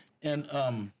emotion. And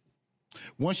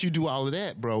once you do all of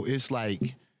that, bro, it's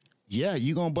like, yeah,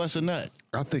 you gonna bust a nut.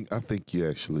 I think you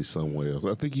actually somewhere else.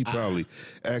 I think you probably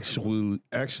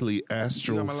actually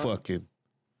astral fucking.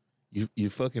 You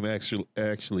fucking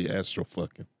actually astral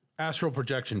fucking. Astral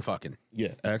projection fucking.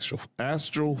 Yeah, astral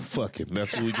fucking.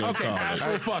 That's what we gonna Okay, call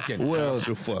astral it. fucking. Well,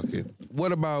 Astral fucking.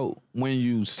 what about when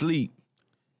you sleep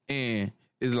and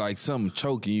it's like something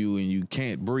choking you and you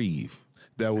can't breathe?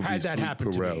 That would Had be that sleep happen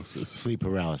to me. paralysis. Sleep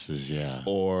paralysis, yeah.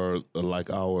 Or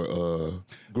like our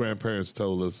grandparents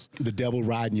told us, The devil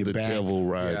riding your the back. devil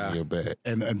riding Yeah. your back.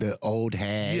 And the old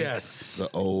hag. Yes. The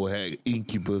old hag,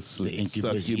 incubus, The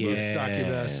incubus, yeah.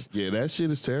 Succubus. Yeah, that shit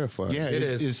is terrifying. Yeah, It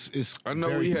it's I know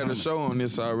very we had common. a show on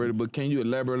this already, but can you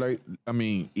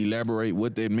elaborate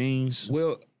what that means?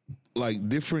 Well, like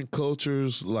different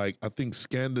cultures, like I think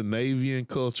Scandinavian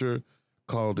culture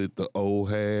called it the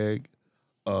old hag.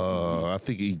 I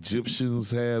think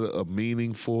Egyptians had a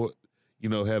meaning for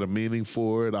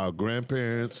it. Our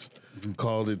grandparents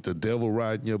called it the devil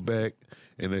riding your back.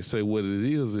 And they say what it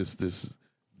is this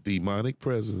demonic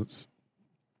presence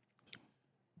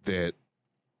that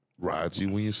rides you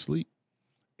when you sleep.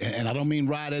 And I don't mean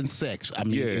ride and sex. I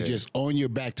mean, Yeah. it's just on your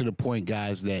back to the point,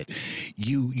 guys, that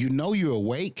you know you're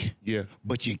awake, Yeah.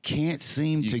 but you can't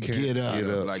seem to can't get up. get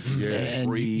up. Like you Yeah. can't And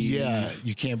breathe.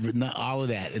 you can't, not all of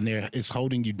that. And it's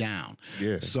holding you down.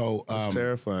 Yeah. So, It's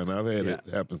terrifying. I've had it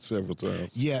happen several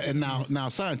times. yeah. And now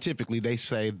scientifically, they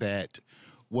say that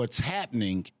what's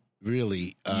happening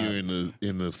really, You're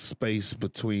in the space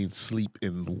between sleep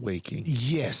and waking.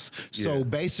 yes. So Yeah.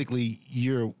 basically,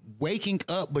 you're waking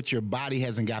up, but your body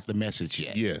hasn't got the message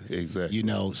yet. Yeah, exactly. You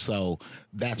know, so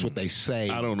that's what they say.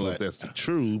 I don't know if but that's the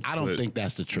truth. I don't but think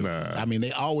that's the truth. Nah. I mean,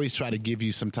 they always try to give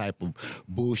you some type of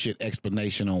bullshit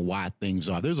explanation on why things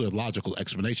are. There's a logical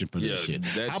explanation for this Yeah, shit.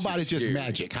 that How about shit's it's just scary.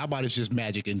 magic? How about it's just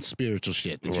magic and spiritual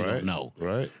shit that you right, don't know?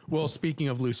 right? Well, speaking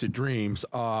of lucid dreams,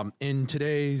 in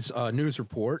today's news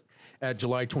report at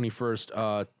July 21st,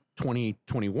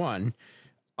 2021,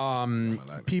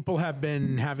 People have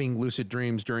been having lucid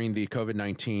dreams during the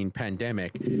COVID-19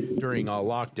 pandemic during a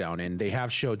lockdown, and they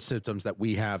have showed symptoms that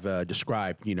we have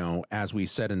described, as we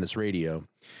said in this radio.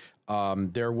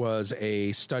 There was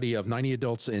a study of 90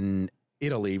 adults in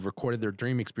Italy recorded their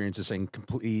dream experiences and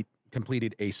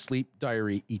completed a sleep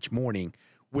diary each morning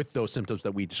with those symptoms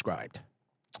that we described.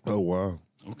 Oh, wow.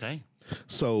 Okay.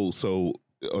 So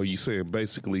are you saying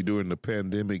basically during the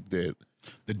pandemic that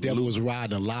The devil was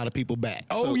riding a lot of people back.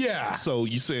 Oh, yeah. So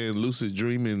you saying lucid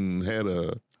dreaming had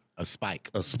a spike.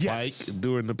 spike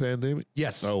during the pandemic?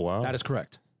 Yes. Oh, wow. That is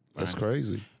correct. That's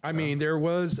crazy. I mean, there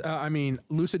was,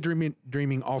 lucid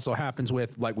dreaming also happens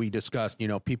with, like we discussed,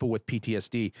 people with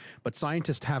PTSD. But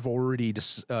scientists have already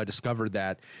discovered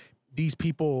that these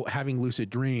people having lucid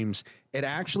dreams, it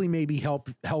actually may be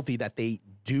healthy that they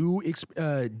do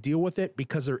deal with it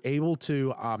because they're able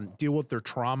to deal with their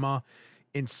trauma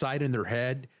inside in their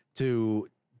head to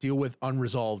deal with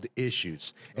unresolved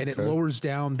issues. And it lowers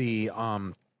down the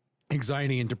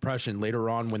anxiety and depression later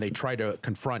on when they try to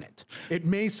confront it. It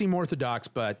may seem orthodox,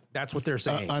 but that's what they're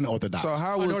saying. Unorthodox. So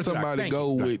how would Unorthodox, somebody thank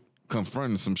go you. with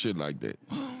confronting some shit like that?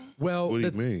 Well, What do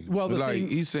you mean? Well, the Like thing,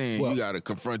 he's saying you got to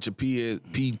confront your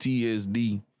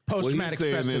PTSD. post-traumatic well,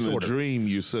 stress he's saying in disorder. a dream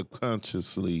you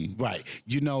subconsciously Right.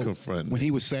 confront when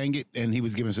he was saying it and he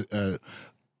was giving us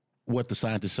what the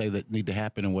scientists say that need to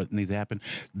happen and what needs to happen,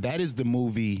 that is the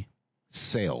movie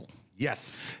Cell.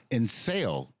 Yes. In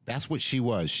Cell, that's what she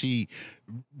was. She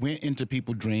went into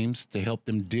people's dreams to help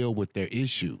them deal with their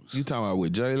issues. You talking about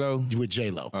with J-Lo? With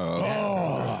J-Lo.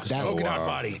 Oh, That's smoking hot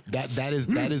body. That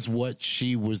is what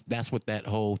she was. That's what that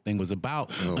whole thing was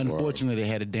about. Unfortunately, they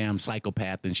had a damn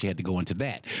psychopath, and she had to go into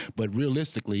that. But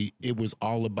realistically, it was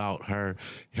all about her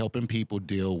helping people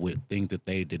deal with things that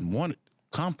they didn't want.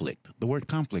 Conflict. The word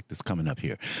conflict is coming up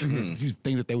here. Things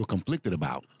that they were conflicted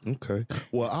about. Okay.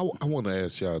 Well, I want to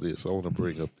ask y'all this. I want to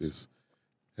bring up this.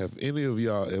 Have any of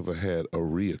y'all ever had a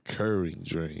reoccurring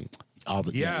dream? All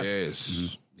the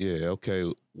Yes. Yeah.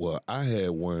 Okay. Well, I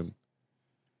had one,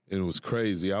 and it was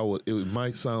crazy. It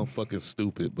might sound fucking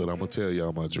stupid, but I'm gonna tell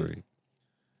y'all my dream.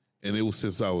 And it was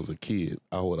since I was a kid.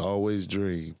 I would always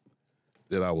dream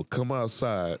that I would come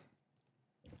outside,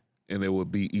 and there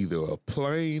would be either a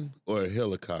plane or a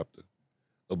helicopter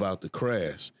about to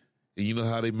crash. And you know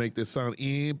how they make that sound like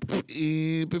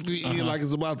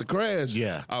it's about to crash?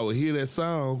 Yeah. I would hear that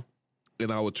sound,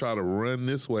 and I would try to run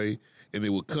this way, and it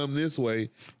would come this way.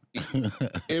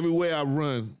 Everywhere I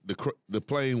run, the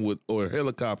plane would or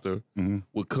helicopter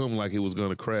would come like it was going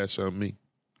to crash on me.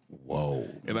 Whoa.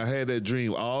 And I had that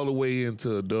dream all the way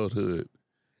into adulthood.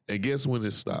 And guess when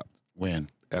it stopped? When?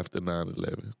 After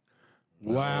 9/11.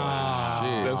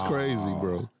 Wow. That's crazy,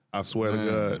 bro. I swear to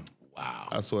God. Wow.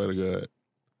 I swear to God.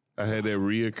 I had that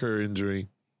reoccurring dream.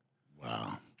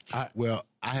 Wow. Well,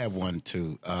 I have one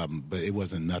too, but it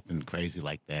wasn't nothing crazy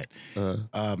like that.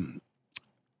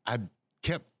 I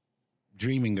kept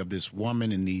dreaming of this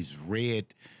woman in these red,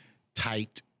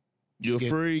 tight. You a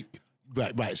freak?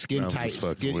 Right. Skin I'm tight, just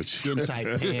fucking with skin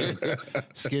tight pants.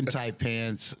 Skin tight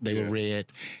pants. They were red,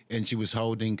 and she was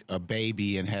holding a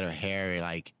baby and had her hair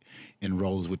like in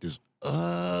rolls with this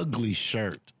ugly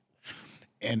shirt,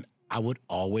 and I would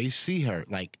always see her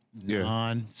like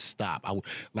nonstop. I would,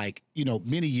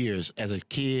 many years as a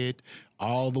kid,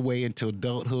 all the way until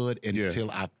adulthood,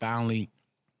 until I finally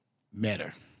met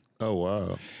her. Oh,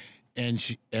 wow. And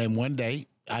one day,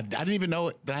 I didn't even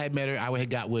know that I had met her. I had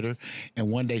got with her,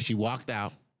 and one day she walked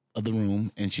out of the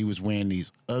room, and she was wearing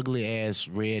these ugly ass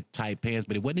red tight pants,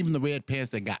 but it wasn't even the red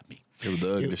pants that got me. It was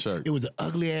the ugly shirt. It was the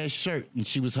ugly ass shirt, and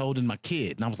she was holding my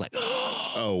kid, and I was like,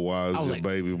 Oh, wow. It was your like,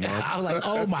 baby mom. I was like,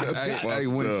 oh my Hey, god. hey,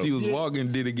 when she was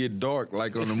walking, did it get dark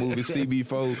like on the movie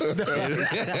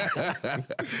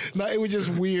CB4? No, it was just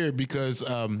weird because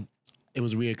it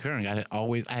was reoccurring. I had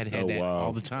Oh, that wow.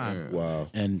 all the time. Wow.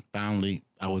 And finally,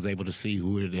 I was able to see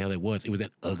who the hell it was. It was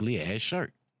that ugly ass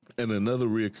shirt. And another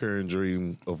reoccurring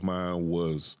dream of mine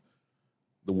was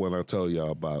the one I told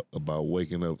y'all about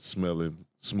waking up smelling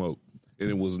smoke. And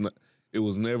it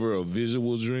was never a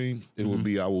visual dream. It would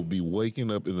be I would be waking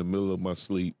up in the middle of my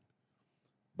sleep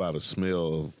by the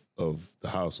smell of the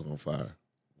house on fire.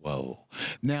 Whoa.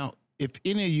 Now, if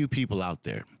any of you people out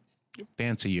there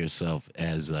fancy yourself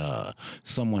as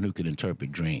someone who can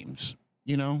interpret dreams,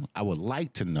 I would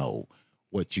like to know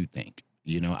what you think.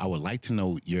 I would like to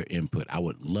know your input. I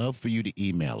would love for you to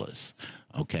email us,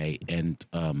 okay, and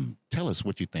tell us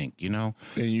what you think, And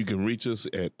you can reach us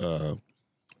at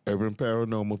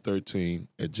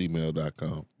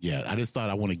urbanparanormal13@gmail.com. Yeah, I just thought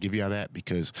I want to give y'all that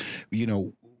because,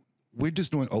 we're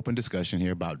just doing open discussion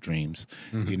here about dreams,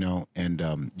 you know, and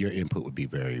your input would be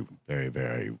very, very,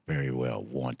 very, very well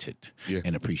wanted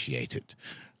and appreciated.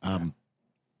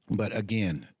 But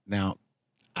again, now,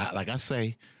 like I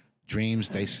say, dreams,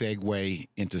 they segue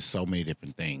into so many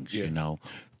different things, you know,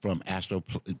 from astral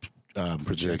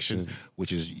projection,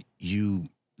 which is you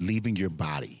leaving your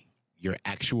body, your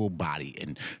actual body,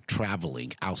 and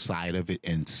traveling outside of it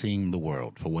and seeing the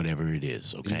world for whatever it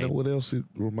is, okay? You know what else it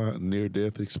reminds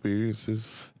near-death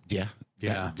experiences? Yeah.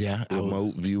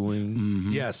 Remote viewing.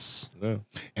 Yes. Yeah.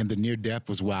 And the near death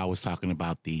was why I was talking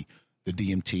about the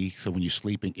DMT. So when you're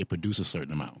sleeping, it produces a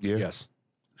certain amount. Yeah. Yes.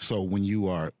 So when you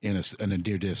are in a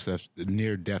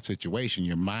near death situation,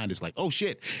 your mind is like, oh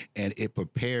shit, and it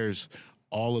prepares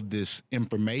all of this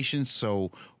information.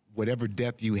 So whatever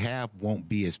death you have won't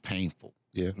be as painful.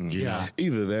 Yeah. You know?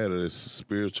 Either that or the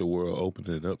spiritual world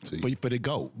opening up to you. For the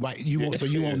go, right? You won't, so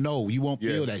you won't know, you won't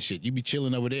feel that shit. You be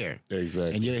chilling over there,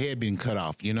 Exactly. and your head being cut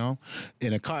off, you know,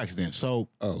 in a car accident. So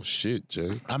Oh shit,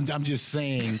 Jay. I'm just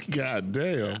saying, God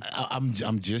damn.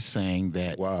 I'm just saying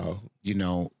that, Wow. you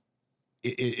know,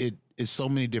 it's so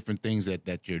many different things that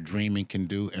your dreaming can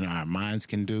do and our minds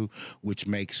can do, which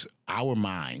makes our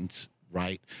minds,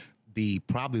 right,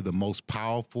 probably the most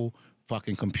powerful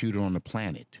fucking computer on the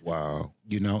planet. Wow.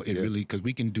 You know, it really, because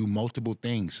we can do multiple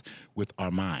things with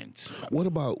our minds. What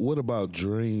about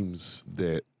dreams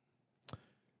that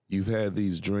you've had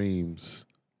these dreams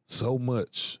so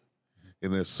much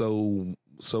and they're so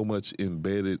much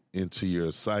embedded into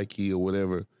your psyche or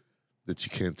whatever that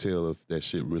you can't tell if that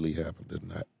shit really happened or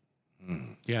not?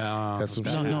 Yeah. That's some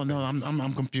shit. No,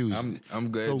 I'm confused.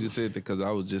 I'm glad you said that because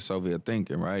I was just over here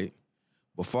thinking, right?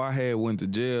 Before I had went to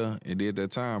jail and did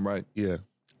that time, right? Yeah.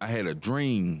 I had a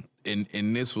dream, and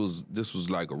this was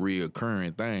like a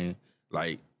reoccurring thing.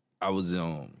 Like I was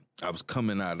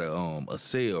coming out of a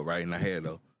cell, right, and I had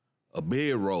a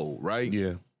bedroll, right?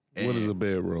 Yeah. What is a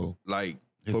bedroll? Like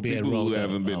For people who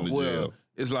haven't been to well, jail.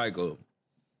 it's like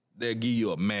they'll give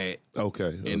you a mat,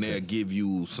 Okay. and they'll give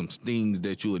you some things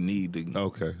that you'll need to.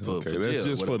 Okay. for Okay. jail, That's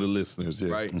just whatever. for the listeners, yeah.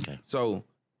 Right? Okay. So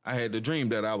I had the dream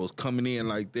that I was coming in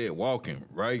like that, walking,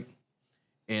 right?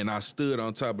 And I stood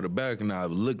on top of the balcony and I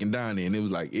was looking down there, and it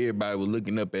was like everybody was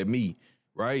looking up at me,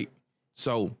 right?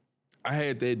 So I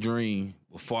had that dream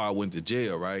before I went to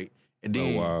jail, right? And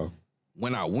then wow.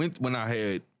 when I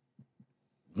had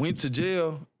went to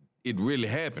jail, it really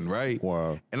happened, right?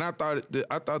 Wow. And I thought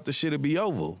the shit would be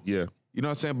over. Yeah. You know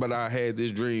what I'm saying? But I had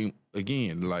this dream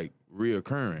again, like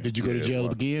reoccurring. Did you go to jail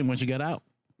again once you got out?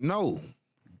 No.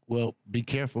 Well, be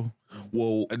careful.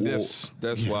 Well, That's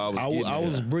why I was. I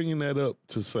was bringing that up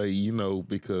to say, you know,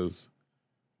 because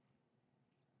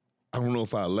I don't know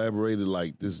if I elaborated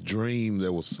like this dream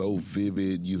that was so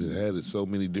vivid. You had it so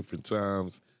many different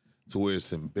times to where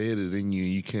it's embedded in you.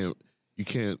 You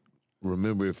can't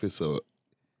remember if it's a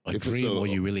dream or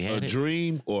you really had a it?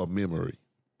 dream or a memory.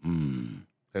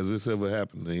 Has this ever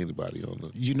happened to anybody on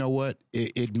this? You know what?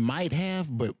 It might have,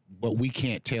 but we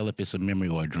can't tell if it's a memory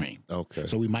or a dream. Okay.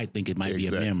 So we might think it might be a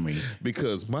Exactly. memory.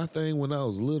 Because my thing when I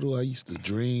was little, I used to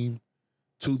dream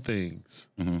two things: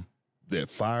 that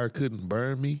fire couldn't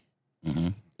burn me,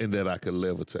 and that I could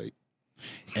levitate.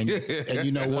 And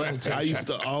you know what? I used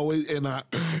to always, and I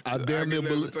damn near,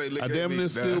 levitate, look I at damn me. near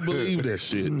still believe that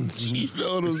shit. You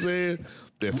know what I'm saying?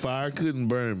 That fire couldn't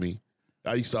burn me.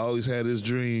 I used to always have this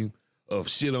dream of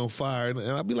shit on fire, and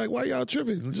I'd be like, "Why y'all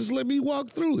tripping? Just let me walk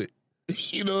through it."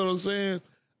 You know what I'm saying?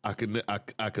 I could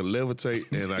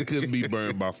levitate, and I couldn't be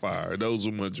burned by fire. Those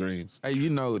were my dreams. Hey, you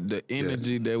know the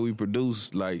energy that we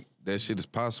produce, like that shit is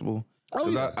possible. Oh,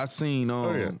 yeah. I seen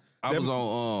yeah. I was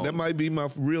on that might be my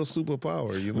real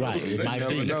superpower. You know, Right. what I'm It saying? might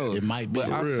never be. know. It might be.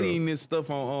 But I real. seen this stuff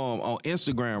on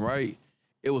Instagram, right?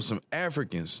 It was some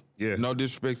Africans. Yeah. No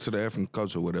disrespect to the African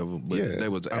culture, or whatever, but Yeah, they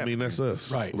was I mean that's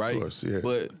us, Right. right. Of course, yeah.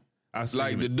 But I seen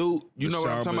like the it. dude, you The know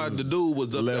what I'm talking about? The shamans dude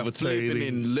was up there flipping levitating.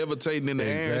 and levitating in the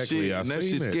air and Exactly, shit, I and that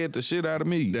seen shit that. scared the shit out of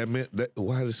me. That meant that.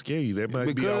 Why did it scare you? That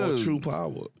might be our Because- true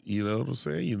power. You know what I'm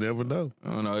saying? You never know.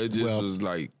 I don't know. It just Well, was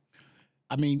like,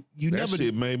 I mean, you That never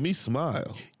shit made me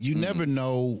smile. you never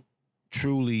know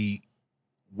truly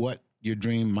what your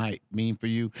dream might mean for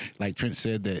you. Like Trent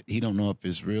said that he don't know if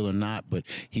it's real or not, but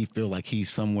he feel like he's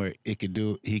somewhere he can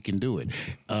do it.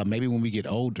 Maybe when we get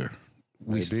older,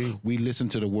 Maybe. we listen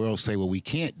to the world say what we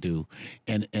can't do,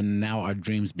 and now our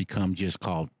dreams become just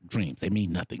called dreams. They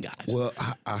mean nothing, guys. Well,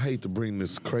 I hate to bring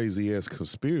this crazy ass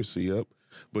conspiracy up,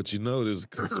 but you know, there's a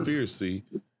conspiracy.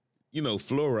 You know,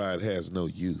 fluoride has no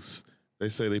use. They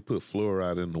say they put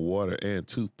fluoride in the water and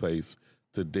toothpaste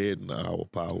to deaden our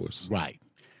powers. Right.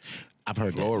 I've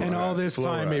heard Fluoride. And all this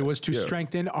time, it was to Yeah.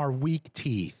 strengthen our weak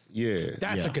teeth. Yeah.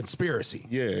 That's a Yeah. conspiracy.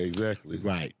 Yeah, exactly. that.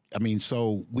 Right. I mean,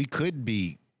 so we could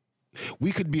be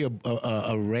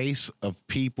a race of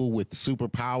people with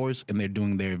superpowers, and they're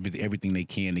doing everything they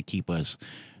can to keep us.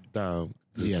 Down.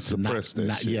 To Yeah, to suppress not, that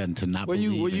not shit. yeah, and to not. Where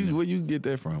believe in it. you get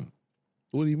that from?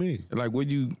 What do you mean? Like, where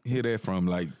you hear that from?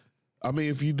 Like, I mean,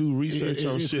 if you do research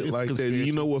on shit it's like that, conspiracy.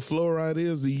 you know what fluoride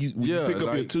is? When you Yeah, pick up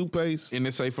your like- toothpaste and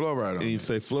they say fluoride on and you it.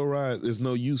 say fluoride, there's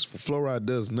no use for fluoride.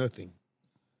 Does nothing.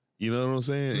 You know what I'm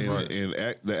saying? And,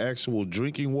 Right. the actual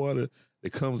drinking water that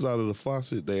comes out of the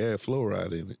faucet, they add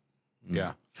fluoride in it.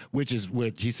 Yeah. Which is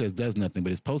what he says does nothing,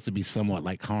 but it's supposed to be somewhat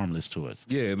like harmless to us.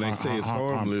 Yeah, and they say it's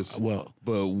harmless. Well,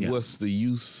 but yeah. what's the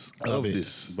use of it.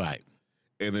 this? Right.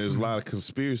 And there's a lot of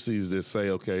conspiracies that say,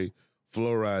 okay,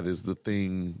 fluoride is the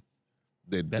thing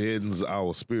that deadens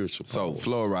our spiritual So powers.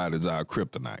 fluoride is our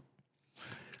kryptonite.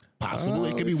 Possible.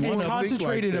 It could be if you one In of wanna them. think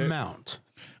concentrated like that. amount,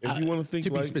 If you want to think to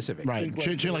be like, specific. Right.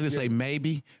 think Trent like to say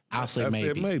maybe. I'll say I maybe.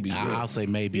 said maybe, yeah. I'll say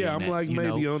maybe. Yeah, on I'm that, like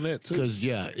maybe on that too. Because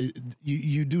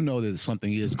you do know that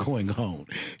something is going on.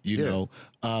 You Yeah. know.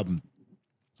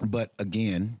 But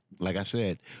again, like I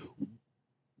said,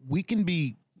 we can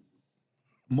be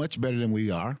much better than we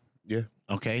are. Yeah.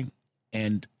 Okay,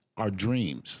 and our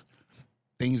dreams,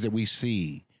 things that we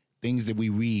see, things that we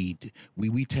read,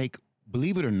 we take.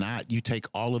 Believe it or not, you take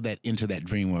all of that into that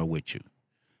dream world with you.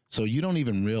 So you don't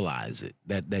even realize it,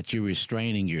 that you're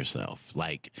restraining yourself,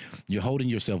 like you're holding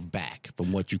yourself back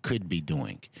from what you could be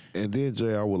doing. And then,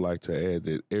 Jay, I would like to add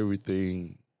that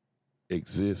everything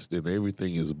exists and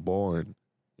everything is born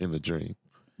in the dream.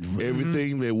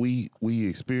 Everything that we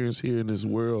experience here in this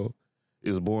world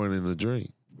is born in the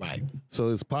dream. Right. So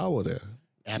it's power there.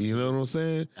 Absolutely. You know what I'm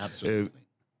saying? Absolutely.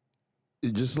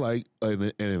 It's just like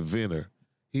an inventor.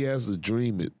 He has to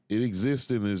dream it. It exists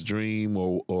in his dream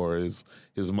or his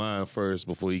mind first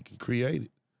before he can create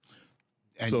it.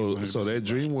 And So you're so that 100%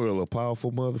 dream world, a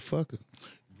powerful motherfucker.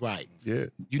 right. Yeah.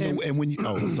 You know, and when you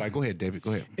sorry, go ahead, David.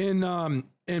 Go ahead.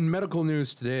 In medical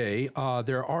news today,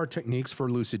 there are techniques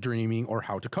for lucid dreaming or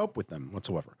how to cope with them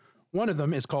whatsoever. One of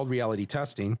them is called reality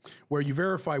testing, where you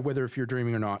verify whether if you're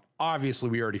dreaming or not. Obviously,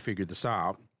 we already figured this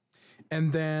out.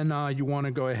 And then you want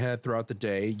to go ahead throughout the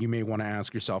day. You may want to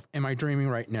ask yourself, am I dreaming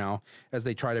right now, as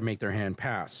they try to make their hand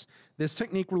pass? This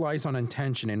technique relies on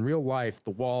intention. In real life, the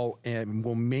wall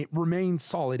will remain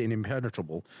solid and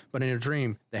impenetrable, but in a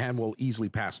dream, the hand will easily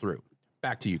pass through.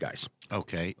 Back to you guys.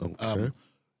 Okay. Okay.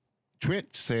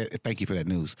 Trent said, thank you for that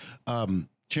news.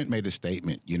 Trent made a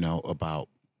statement, about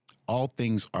all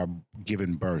things are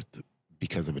given birth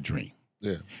because of a dream.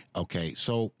 Yeah. Okay.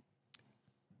 So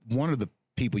one of the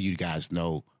people you guys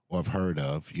know or have heard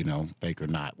of, fake or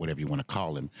not, whatever you want to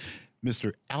call him,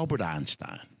 Mr. Albert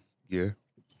Einstein. Yeah.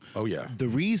 Oh, yeah. The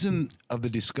reason of the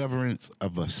discoverance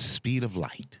of a speed of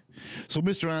light. So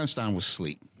Mr. Einstein was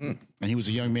asleep, and he was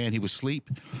a young man. He was asleep,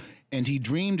 and he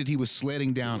dreamed that he was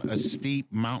sledding down a steep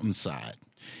mountainside.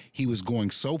 He was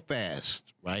going so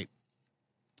fast, right,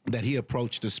 that he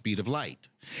approached the speed of light.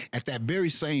 At that very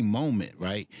same moment,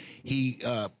 right, he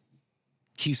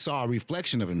saw a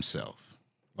reflection of himself.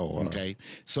 Oh, wow. Okay,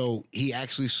 so he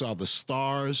actually saw the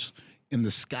stars in the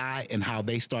sky and how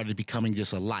they started becoming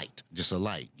just a light,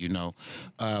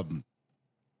 and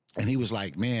he was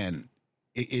like, man,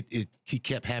 he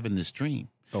kept having this dream.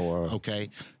 Oh, wow. Okay,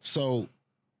 so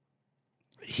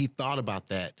he thought about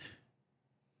that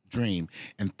dream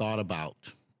and thought about,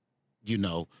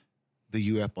 the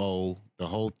UFO, the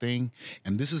whole thing,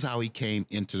 and this is how he came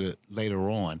later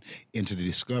on into the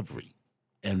discovery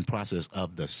and process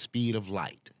of the speed of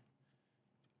light,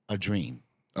 a dream.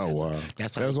 Oh, wow.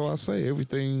 That's That's how why I say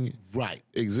everything right.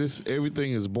 exists.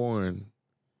 Everything is born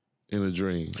in a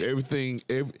dream.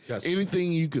 Yes.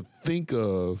 Anything you could think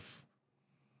of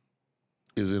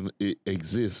it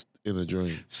exists in a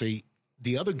dream. See,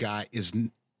 the other guy is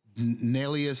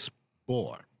Niels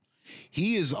Bohr.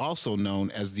 He is also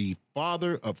known as the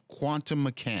father of quantum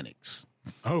mechanics.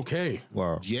 Okay.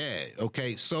 Wow. Yeah.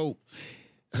 Okay. So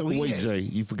Wait, Jay,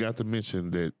 you forgot to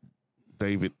mention that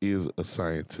David is a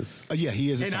scientist. Yeah,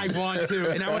 he is. And I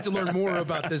want to learn more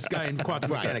about this guy in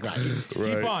quantum Right, mechanics.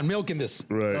 right. Keep on milking this.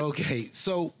 Right. Okay,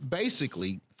 so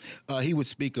basically, he would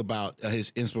speak about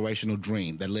his inspirational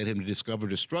dream that led him to discover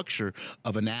the structure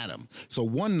of an atom. So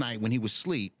one night when he was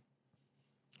asleep,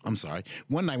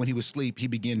 he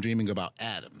began dreaming about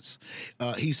atoms.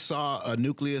 He saw a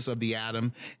nucleus of the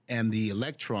atom and the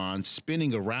electrons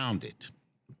spinning around it,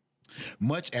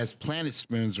 much as planet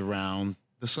spins around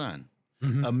the sun.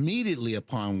 Mm-hmm. Immediately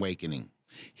upon wakening,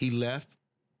 he left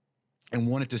and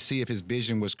wanted to see if his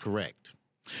vision was correct.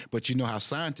 But you know how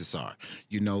scientists are.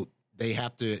 They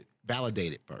have to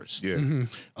validate it first. Yeah.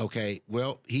 Okay.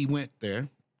 Well, he went there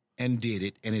and did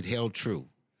it, and it held true.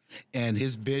 And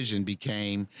his vision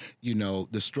became,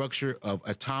 the structure of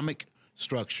atomic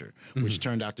structure, which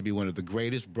turned out to be one of the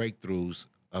greatest breakthroughs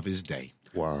of his day.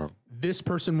 Wow. This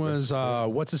person was,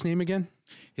 what's his name again?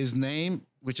 His name,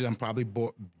 which I'm probably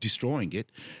destroying it,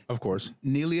 Of course.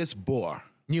 Niels Bohr.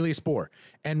 Niels Bohr.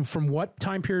 And from what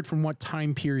time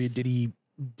period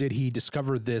did he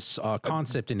discover this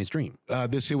concept in his dream?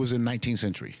 It was in 19th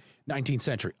century. 19th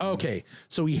century. Okay.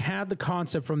 So he had the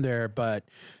concept from there, but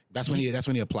That's when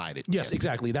he applied it. yes,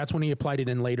 exactly. That's when he applied it,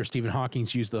 and later Stephen Hawking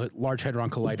used the Large Hadron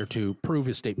Collider to prove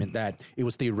his statement that it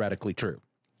was theoretically true.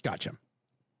 Gotcha.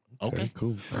 Okay,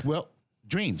 cool. Well,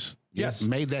 dreams. Yes.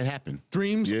 Made that happen.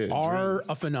 Dreams Yeah, are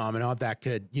a phenomenon that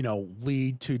could,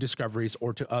 lead to discoveries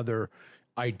or to other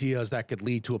ideas that could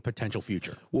lead to a potential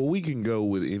future. Well, we can go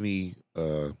with any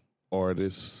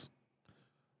artist,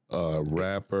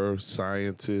 rapper,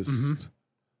 scientist,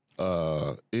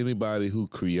 anybody who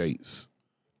creates.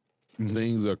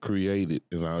 Things are created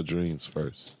in our dreams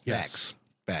first. Yes.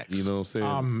 Facts. You know what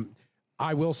I'm saying?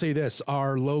 I will say this: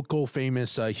 our local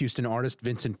famous Houston artist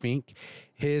Vincent Fink,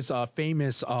 his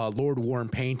famous Lord Warren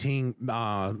painting,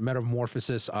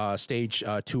 Metamorphosis, stage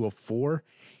 204.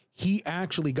 He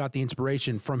actually got the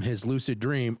inspiration from his lucid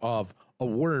dream of a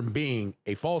worm being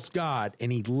a false god,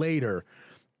 and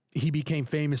he became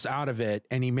famous out of it,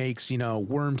 and he makes,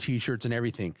 worm t-shirts and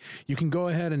everything. You can go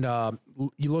ahead and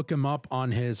you look him up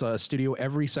on his studio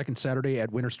every second Saturday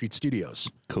at Winter Street Studios.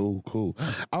 Cool.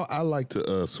 I like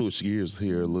to switch gears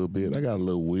here a little bit. I got a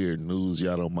little weird news.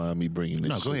 Y'all don't mind me bringing this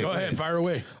No, go shit. ahead. Go ahead, fire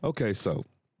away. Okay, so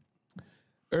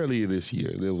earlier this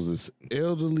year, there was this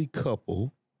elderly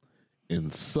couple in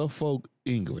Suffolk,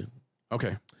 England,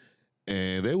 Okay.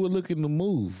 and they were looking to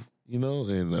move,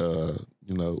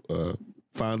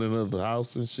 find another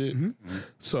house and shit.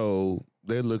 So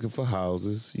they're looking for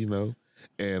houses,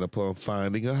 and upon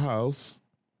finding a house,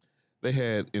 they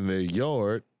had in their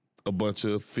yard a bunch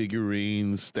of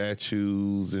figurines,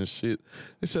 statues, and shit.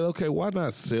 They said, okay, why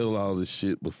not sell all this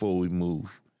shit before we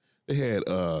move? They had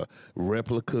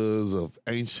replicas of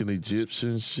ancient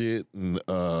Egyptian shit and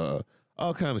all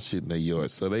kind of shit in their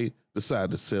yard. So they decided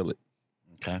to sell it.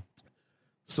 Okay.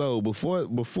 So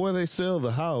before they sell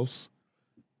the house,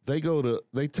 they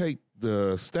take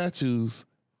the statues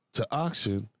to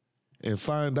auction and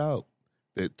find out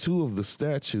that two of the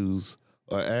statues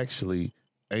are actually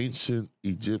ancient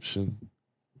Egyptian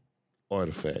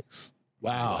artifacts.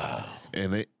 Wow.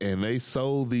 And they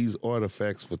sold these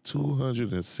artifacts for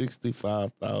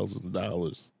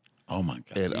 $265,000 Oh my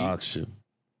God. at auction.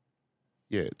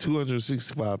 Yeah,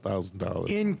 $265,000.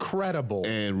 Incredible.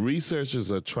 And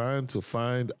researchers are trying to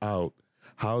find out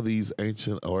how these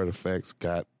ancient artifacts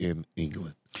got in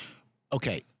England.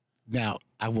 Okay. Now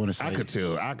I want to say I could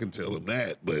tell them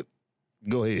that, but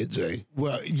go ahead, Jay.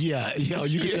 Well, yeah,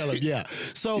 you can tell him. Yeah.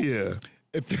 So Yeah,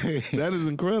 if, that is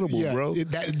incredible, yeah, bro.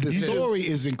 the story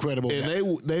is incredible.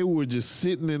 And they were just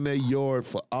sitting in their yard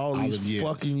for all these of years.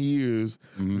 fucking years.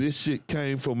 This shit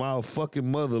came from our fucking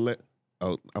motherland.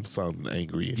 Oh, I'm sounding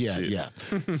angry and Yeah, shit. yeah.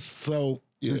 So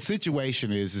the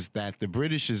situation is that the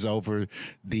British is over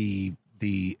the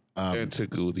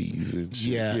Antiquities and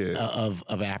shit. of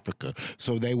Africa.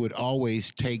 So they would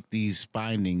always take these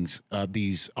findings,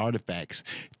 these artifacts,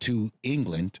 to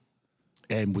England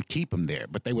and would keep them there.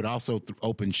 But they would also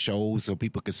open shows so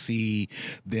people could see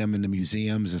them in the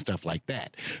museums and stuff like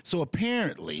that. So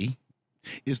apparently,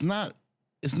 it's not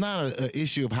an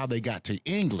issue of how they got to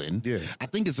England. Yeah. I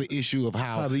think it's an issue of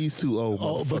How these two old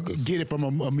but motherfuckers get it from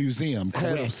a museum. had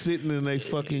them Correct. sitting in their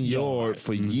fucking yard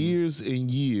for years and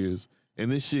years,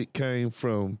 and this shit came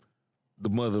from the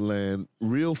motherland,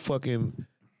 real fucking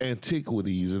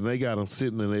antiquities, and they got them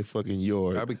sitting in their fucking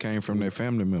yard. Probably came from their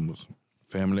family members,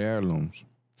 family heirlooms.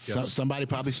 Somebody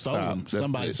probably stole them.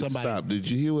 Somebody. Stop. Did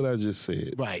you hear what I just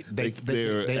said? Right.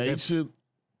 They're ancient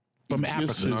from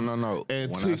Egyptian Africa. No. When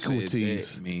I said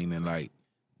antiquities. that, meaning like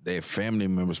their family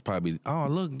members probably, oh,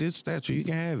 look, this statue, you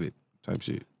can have it, type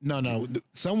shit. No.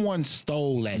 Someone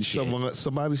stole that shit.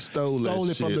 Somebody stole that Stole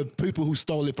it shit. from the people who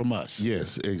stole it from us.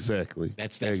 Yes, exactly.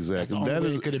 That's exactly. the only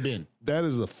way it could have been. That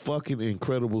is a fucking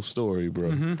incredible story,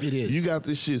 bro. It is. You got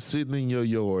this shit sitting in your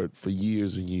yard for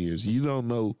years and years. You don't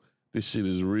know this shit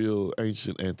is real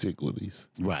ancient antiquities.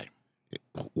 Right.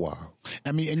 Wow.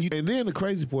 I mean, and then the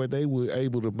crazy part, they were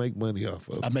able to make money off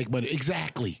of it. I make money.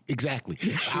 Exactly.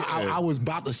 I was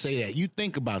about to say that. You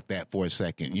think about that for a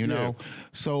second, you know?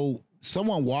 So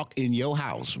someone walk in your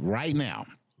house right now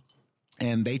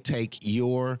and they take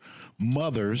your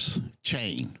mother's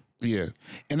chain Yeah.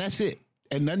 and that's it.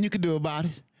 And nothing you can do about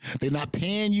it. They're not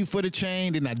paying you for the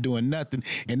chain. They're not doing nothing,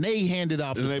 and they hand it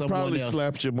off And to they someone probably else.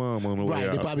 slapped your mom on the way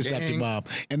Right, they out. probably slapped your mom,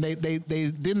 and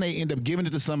they end up giving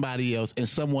it to somebody else, and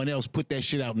someone else put that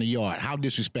shit out in the yard. How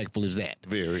disrespectful is that?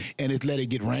 Very. And it's let it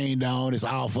get rained on. It's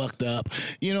all fucked up.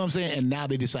 You know what I'm saying? And now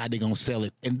they decide they're gonna sell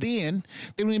it, and then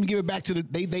they don't even give it back to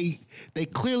the. They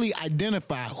clearly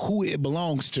identify who it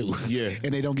belongs to. Yeah.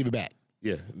 and they don't give it back.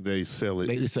 Yeah, they sell it.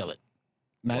 They sell it.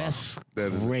 Now that's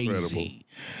That is crazy. incredible.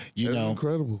 You That's know.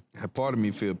 incredible. Part of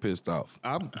me feel pissed off.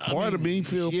 Part of me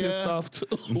feel pissed off too.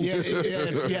 Yeah,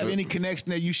 if you have any connection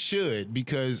there, you should,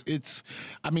 because it's,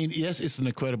 I mean, yes, it's an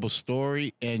incredible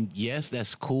story, and yes,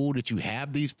 that's cool that you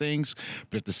have these things,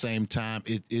 but at the same time,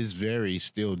 it is very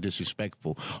still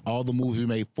disrespectful. All the moves we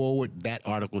made forward, that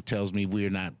article tells me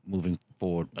we're not moving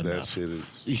forward That enough. shit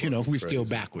is we're still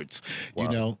crazy. backwards,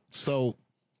 Wow. so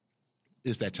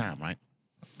it's that time, right?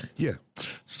 Yeah.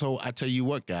 So I tell you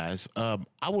what, guys, I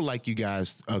would like you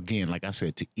guys, again, like I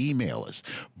said, to email us.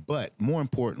 But more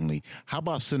importantly, how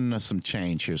about sending us some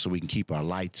change here so we can keep our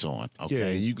lights on? Okay. Yeah,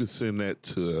 you can send that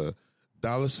to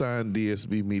 $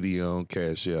 DSB Media on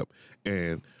Cash App.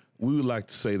 And we would like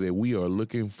to say that we are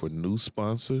looking for new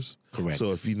sponsors. Correct. So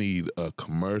if you need a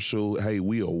commercial, hey,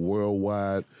 we are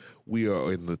worldwide. We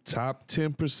are in the top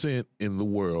 10% in the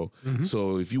world.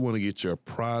 So if you want to get your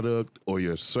product or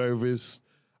your service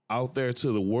out there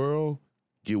to the world,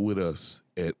 get with us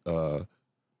at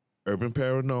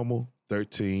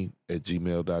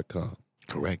urbanparanormal13@gmail.com.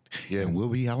 Correct. Yeah. And we'll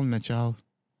be yelling at y'all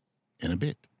in a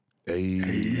bit.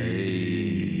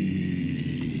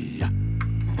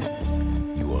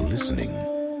 You are listening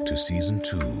to Season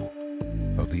 2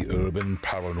 of the Urban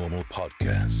Paranormal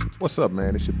Podcast. What's up,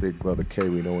 man? It's your big brother K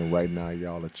Reno, and right now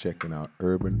y'all are checking out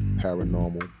Urban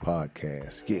Paranormal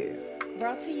Podcast. Yeah.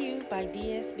 Brought to you by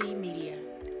DSB Media.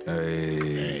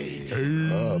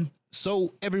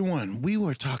 So, everyone, we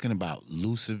were talking about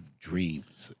lucid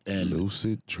dreams and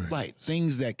Lucid dreams. right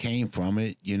things that came from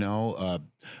it.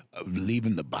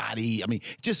 Leaving the body. I mean,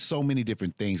 just so many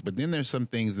different things. But then there's some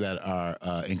things that are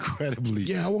incredibly.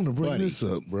 Yeah, I want to bring funny. this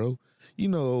up, bro. You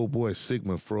know, old boy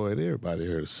Sigmund Freud. Everybody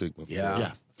heard of Sigmund Yeah.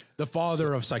 Freud. The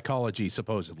father of psychology,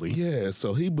 supposedly. Yeah,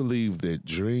 so he believed that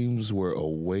dreams were a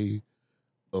way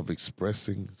of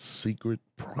expressing secret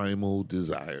primal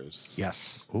desires.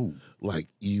 Yes. Ooh. Like,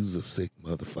 you's a sick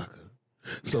motherfucker.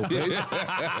 So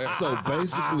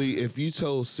basically, if you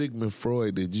told Sigmund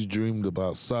Freud that you dreamed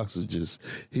about sausages,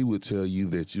 he would tell you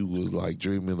that you was like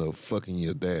dreaming of fucking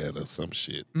your dad or some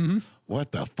shit.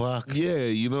 What the fuck? Yeah,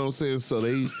 you know what I'm saying? So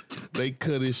they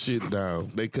cut his shit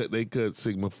down. They cut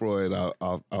Sigmund Freud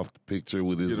off the picture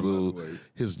with his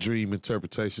his dream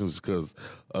interpretations, because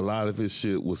a lot of his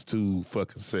shit was too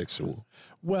fucking sexual.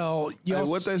 Well,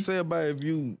 What they say about if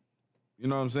you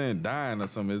know what I'm saying, dying or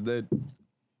something, is that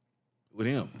with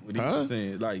him? What he was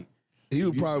saying, like, He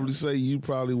would probably say you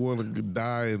probably want to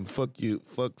die and fuck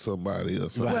somebody or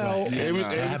something. Well,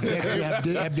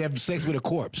 Have sex with a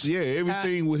corpse. Yeah,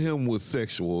 everything with him was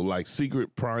sexual, like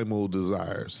secret primal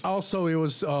desires. also, it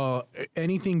was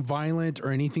anything violent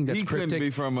or anything that's He couldn't cryptic.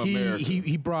 be from he, America.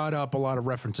 he brought up a lot of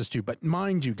references to. But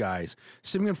mind you, guys,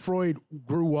 Sigmund Freud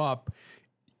grew up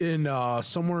in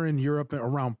somewhere in Europe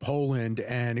around Poland,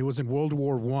 and it was in World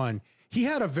War I. He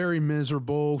had a very negative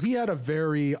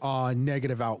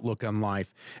outlook on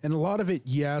life, and a lot of it,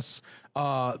 yes.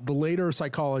 The later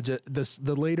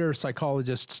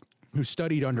psychologists who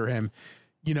studied under him,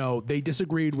 they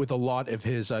disagreed with a lot of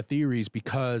his theories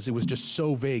because it was just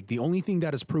so vague. The only thing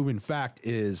that is proven fact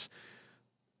is,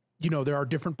 there are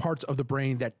different parts of the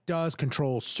brain that does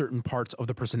control certain parts of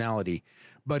the personality,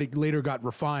 but it later got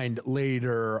refined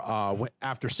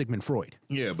after Sigmund Freud.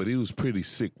 Yeah, but he was pretty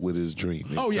sick with his dream.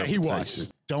 Oh, yeah, he was. interpretation.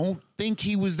 Don't think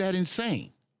he was that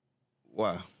insane.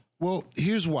 why? Well,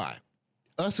 here's why.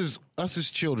 Us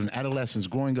as children, adolescents,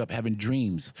 growing up, having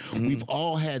dreams. We've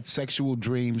all had sexual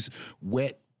dreams,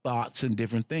 wet thoughts, and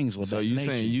different things. Of So that you nature.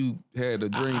 saying you had a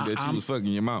dream that you was fucking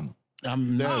your mama? That is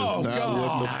not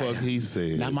what the fuck he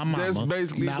said. Not my mama. That's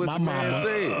basically Not what my the man mama.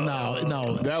 said.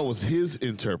 No. That was his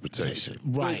interpretation.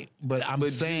 Right. But I'm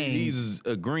But saying. he's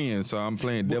agreeing, so I'm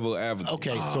playing devil advocate.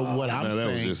 Okay, so what I'm No, that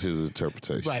was saying. just his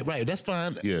interpretation. Right. That's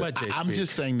fine. Yeah. But I'm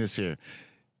just saying this here.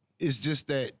 It's just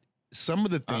that some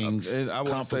of the things. And I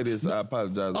want to say this. I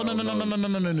apologize. Oh no!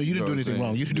 You didn't do anything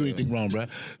wrong. You didn't do anything wrong, bro.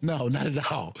 No, not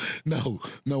at all. No.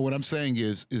 What I'm saying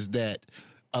is that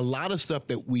a lot of stuff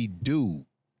that we do,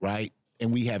 right,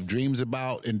 and we have dreams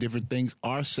about and different things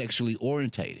are sexually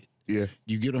orientated. Yeah.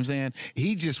 You get what I'm saying?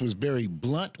 He just was very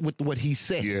blunt with what he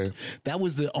said. Yeah. That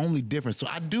was the only difference. So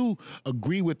I do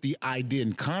agree with the idea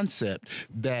and concept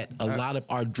that a lot of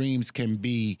our dreams can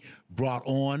be brought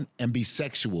on and be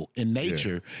sexual in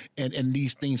nature, and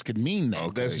these things could mean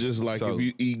that. That's just like if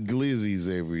you eat glizzies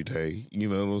every day. You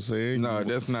know what I'm saying? No,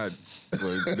 that's not.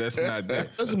 That's not that.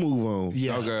 Let's move on.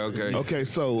 Yeah. Okay.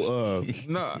 So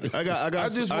No, I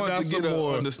just want to get an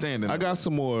understanding. I got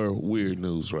some more weird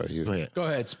news right here. Go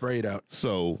ahead. Spray it out.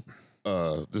 So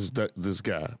this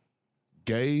guy,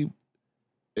 Gabe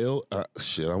I'm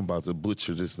about to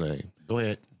butcher this name. Go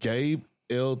ahead. Gabe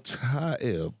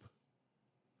El-Taeb,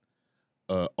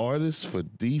 artist for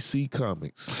DC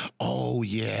Comics. Oh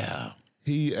yeah.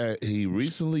 He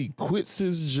recently quits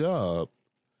his job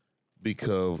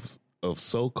because of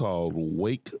so-called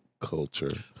woke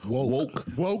culture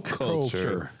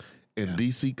in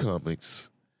DC Comics.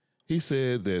 He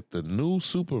said that the new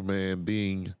Superman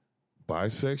being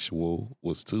bisexual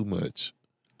was too much.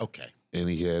 Okay. And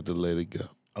he had to let it go.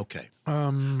 Okay.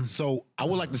 So I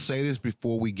would like to say this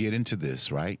before we get into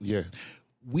this, right? Yeah.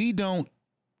 We don't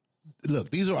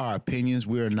look, these are our opinions.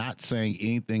 We're not saying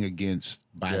anything against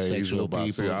bisexual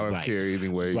people. I don't care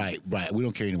anyway. Right. We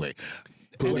don't care anyway.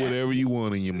 Put whatever you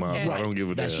want in your mouth. I don't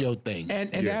give a damn. That's your thing.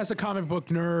 And as a comic book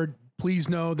nerd, please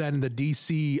know that in the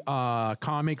DC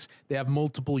comics, they have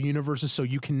multiple universes, so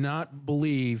you cannot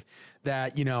believe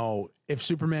that, if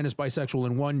Superman is bisexual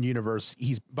in one universe,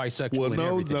 he's bisexual in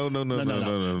everything.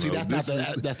 No. See,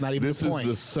 that's not even the point. This is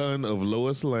the son of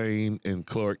Lois Lane and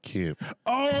Clark Kent.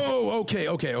 Oh, okay.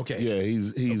 Yeah,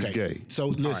 he's gay. So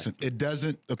listen, it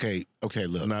doesn't. Okay.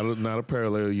 Look, Not a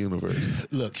parallel universe.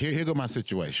 Look, here go my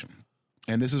situation,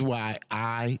 and this is why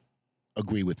I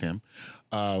agree with him.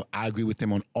 I agree with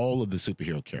him on all of the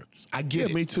superhero characters. I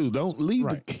get it. Me too. Don't leave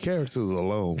the characters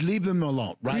alone. Leave them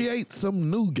alone, right? Create some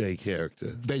new gay character.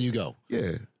 There you go.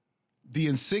 Yeah. The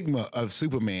insignia of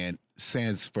Superman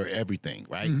stands for everything,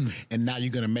 right? Mm-hmm. And now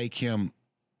you're going to make him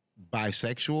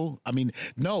bisexual? I mean,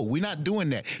 no, we're not doing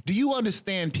that. Do you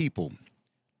understand, people?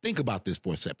 Think about this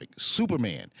for a second.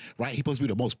 Superman, right? He's supposed to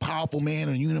be the most powerful man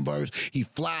in the universe. He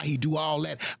fly, he do all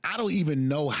that. I don't even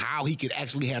know how he could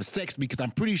actually have sex because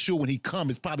I'm pretty sure when he come,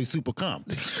 it's probably super cum.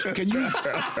 Can you,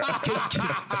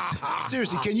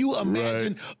 seriously, can you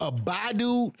imagine a bi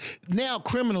dude? Now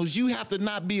criminals, you have to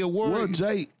not be a worry. Well,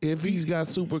 Jay, if he's got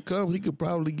super cum, he could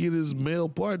probably get his male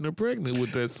partner pregnant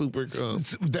with that super cum.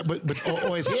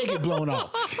 Or his head get blown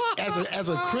off. As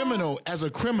a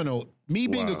criminal, me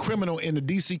being a criminal in the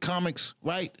DC Comics,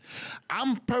 right?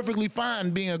 I'm perfectly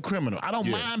fine being a criminal. I don't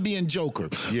mind being Joker.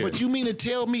 Yeah. But you mean to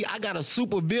tell me I got a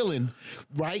super villain,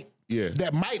 right? Yeah.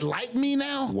 That might like me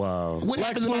now? Wow. What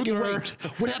happens if I get raped?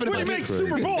 What happens if I get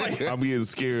Superboy? I'm getting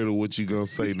scared of what you're going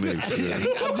to say next.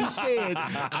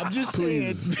 I'm just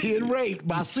saying being raped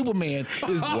by Superman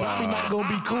is probably not going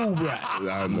to be cool, bro.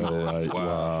 I know, right?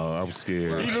 Wow. I'm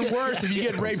scared. Even worse if you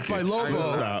get raped by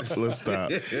Lobo. Let's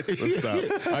stop.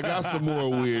 I got some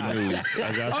more weird news.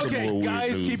 Okay,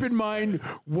 guys, keep in mind,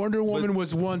 Wonder Woman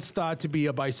was once thought to be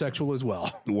a bisexual as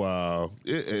well. Wow.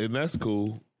 And that's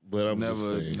cool. But I'm never just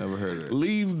saying, heard it.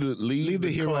 Leave the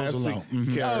heroes alone.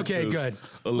 Okay, good.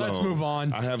 Let's move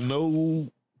on. I have no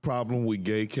problem with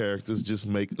gay characters. Just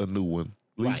make a new one.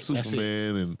 Leave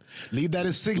Superman and leave that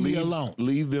insignia alone.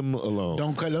 Leave them alone.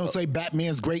 Don't say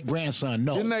Batman's great grandson.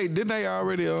 No. Didn't they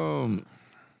already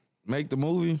make the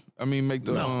movie? I mean, make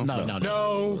the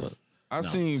no. I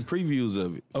seen previews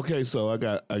of it. Okay, so I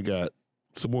got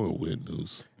some more weird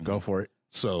news. Go for it.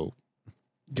 So,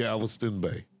 Galveston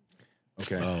Bay.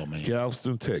 Okay. Oh man.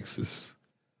 Galveston, Texas.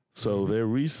 So they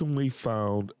recently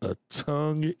found a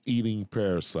tongue-eating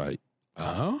parasite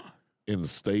in the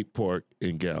state park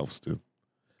in Galveston.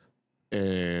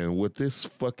 And what this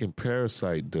fucking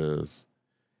parasite does,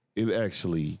 it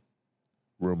actually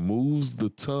removes the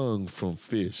tongue from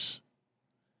fish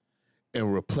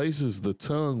and replaces the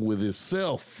tongue with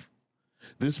itself.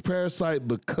 This parasite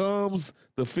becomes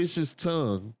the fish's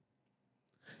tongue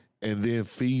and then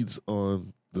feeds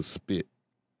on the spit.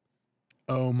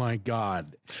 Oh my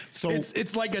God! So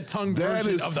it's like a tongue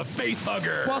version of the face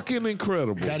hugger. Fucking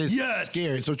incredible. That is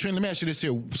scary. So Trent, let me ask you this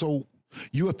here. So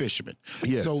you're a fisherman.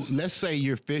 Yes. So let's say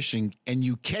you're fishing and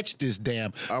you catch this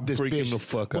freaking fish. The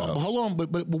fuck out. Hold on,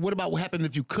 but what about what happens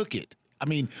if you cook it? I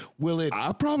mean, will it?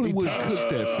 I probably would cook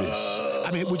that fish.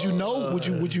 I mean, would you know?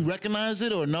 Would you recognize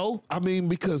it or no? I mean,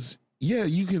 because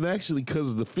you can actually,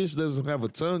 because the fish doesn't have a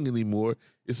tongue anymore.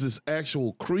 It's this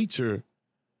actual creature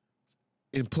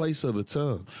in place of the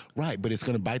tongue. Right, but it's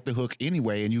going to bite the hook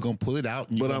anyway, and you're going to pull it out.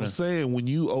 And I'm saying, when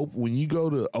you go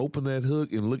to open that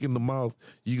hook and look in the mouth,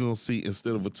 you're going to see,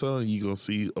 instead of a tongue, you're going to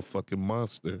see a fucking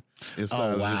monster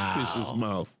inside of this fish's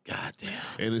mouth. God damn.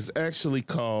 And it's actually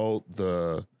called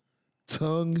the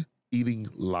tongue-eating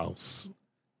louse.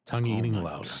 Tongue-eating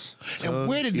louse. And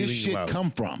where did this shit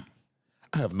come from?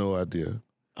 I have no idea.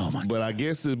 Oh my! But I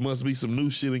guess it must be some new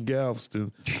shit in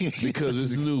Galveston because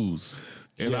it's news.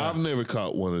 And Yeah. I've never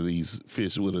caught one of these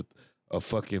fish with a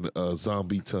fucking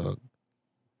zombie tongue.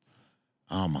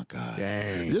 Oh my God!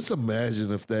 Dang. Just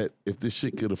imagine if this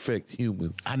shit could affect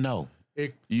humans. I know.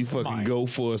 You fucking go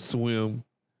for a swim,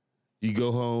 you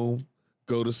go home,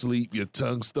 go to sleep, your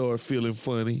tongue start feeling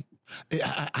funny.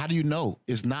 How do you know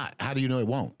it's not? How do you know it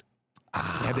won't?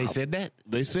 Have they said that?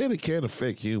 They said it can't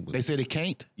affect humans. They said it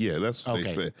can't. Yeah, that's what they Okay,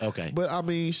 said. okay. But I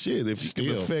mean, shit, if you can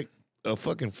Still. affect a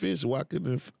fucking fish, why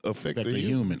couldn't it affect Affect the the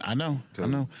human? human. I know.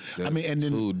 I mean, and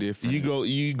then two different. You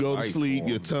go to life sleep,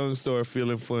 your forms. tongue start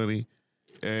feeling funny,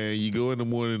 and you go in the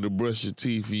morning to brush your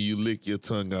teeth and you lick your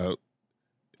tongue out.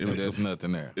 And But there's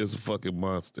nothing there. It's a fucking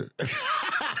monster.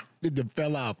 it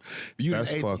fell off. You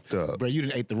That's fucked up. bro. You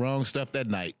didn't ate the wrong stuff that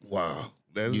night. Wow.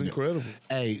 That is You know. incredible.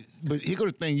 Hey, but here go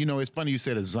the thing. You know, it's funny you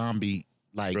said a zombie,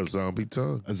 like A zombie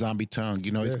tongue. a zombie tongue.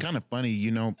 You know, it's Yeah. kind of funny.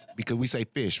 You know, because we say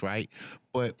fish, right?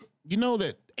 But you know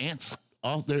that ants.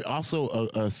 There's also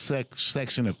a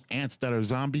section of ants that are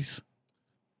zombies.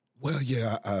 Well,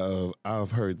 yeah,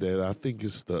 I've heard that. I think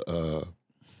it's the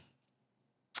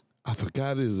I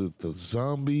forgot. Is it the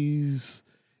zombies?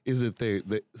 Is it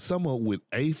someone with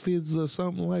aphids or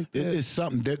something like that? It's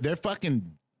something. They're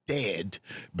fucking dead,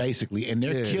 basically, and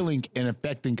they're Yeah. killing and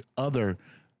affecting other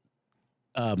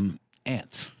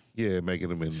ants. Yeah, making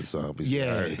them into zombies. Yeah,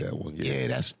 I heard that one. Yeah,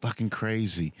 that's fucking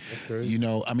crazy. crazy. You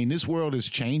know, I mean, this world is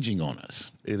changing on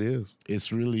us. It is.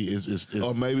 It's really is.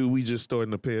 Or maybe we just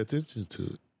starting to pay attention to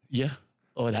it. Yeah.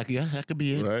 Oh, that could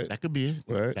be it. Right. That could be it.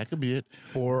 Right. That could be it.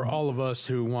 For all of us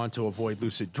who want to avoid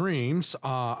lucid dreams,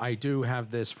 I do have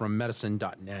this from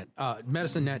medicine.net,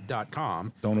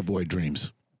 medicinenet.com. Don't avoid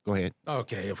dreams. Go ahead.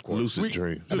 Okay, of course. Lucid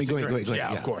dreams. I mean, go ahead. Yeah,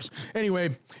 Yeah. of course.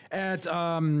 Anyway, at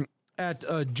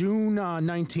June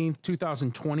 19th,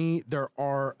 2020, there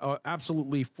are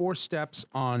absolutely 4 steps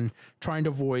on trying to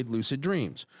avoid lucid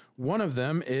dreams. One of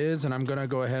them is, and I'm going to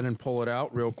go ahead and pull it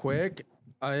out real quick,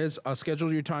 is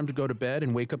schedule your time to go to bed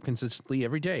and wake up consistently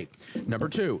every day. Number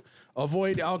 2,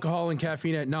 avoid alcohol and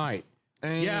caffeine at night.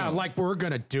 Yeah, like we're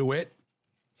going to do it.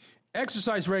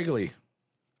 Exercise regularly.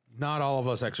 Not all of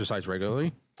us exercise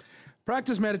regularly.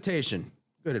 Practice meditation.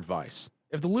 Good advice.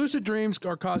 If the lucid dreams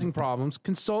are causing problems,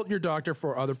 consult your doctor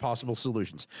for other possible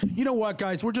solutions. You know what,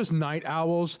 guys? We're just night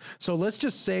owls, so let's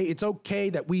just say it's okay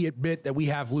that we admit that we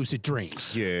have lucid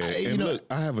dreams. Yeah, you and know- look,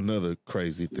 I have another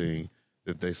crazy thing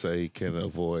that they say can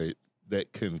avoid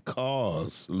that can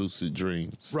cause lucid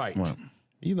dreams. Right. What?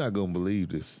 You're not gonna believe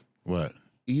this. What?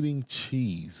 Eating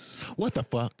cheese What the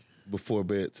fuck? before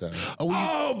bedtime.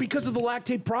 Oh, because of the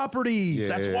lactate properties.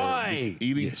 That's Yeah, why.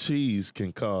 eating cheese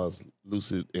can cause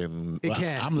lucid and It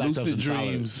can. I'm lactose lucid intolerant,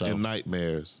 dreams so. and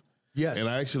nightmares. Yes. And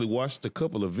I actually watched a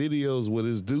couple of videos where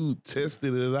this dude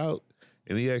tested it out,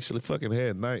 and he actually fucking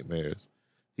had nightmares.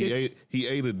 He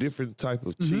ate a different type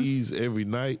of cheese every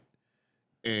night,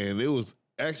 and it was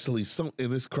actually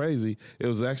and it's crazy. It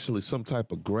was actually some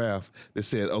type of graph that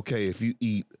said, okay, if you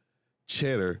eat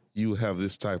cheddar, you have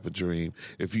this type of dream.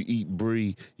 If you eat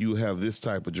brie, you have this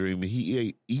type of dream. And he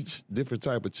ate each different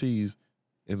type of cheese,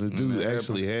 and the dude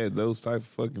actually had those type of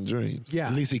fucking dreams. Yeah.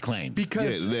 At least he claimed.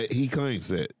 Because Yeah, he claims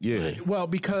that. Yeah. Well,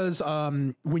 because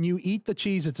when you eat the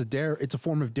cheese, it's a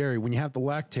form of dairy. When you have the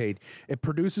lactate, it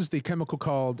produces the chemical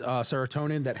called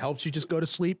serotonin that helps you just go to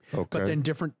sleep. Okay. But then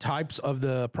different types of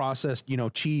the processed,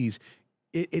 cheese,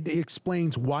 it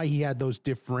explains why he had those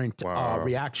different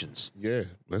reactions. Yeah,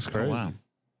 that's Oh, crazy. wow.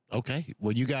 Okay.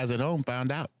 Well, you guys at home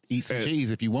found out. Eat some And-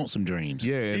 cheese if you want some dreams.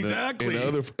 Yeah, and Exactly.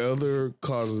 and other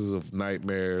causes of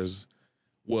nightmares.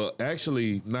 Well,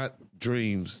 actually, not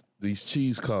dreams. These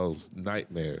cheese cause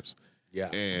nightmares. Yeah.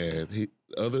 And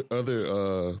other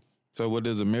So what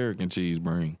does American cheese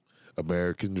bring?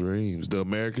 American dreams, the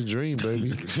American dream, baby.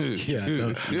 Yeah. I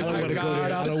don't want to go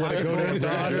there. I don't want to go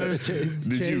there.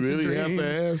 Did you really have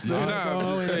to ask that? Nah,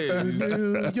 I'm just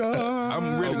saying.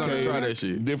 I'm really gonna try that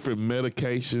shit. Different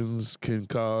medications can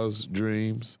cause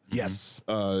dreams. Yes.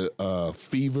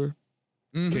 Fever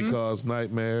can cause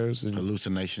nightmares. And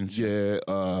Hallucinations. yeah,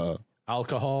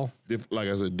 Alcohol. like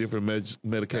I said, different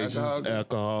medications,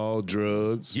 alcohol,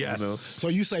 drugs. Yes. You know. So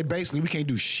you say basically we can't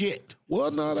do shit.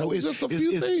 Well, no, that was just a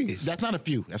few things. That's not a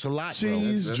few. That's a lot,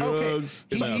 Cheese, bro. drugs,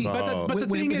 Okay. and alcohol. But the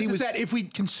When thing he is was- that if we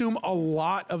consume a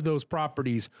lot of those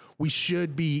properties, we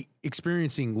should be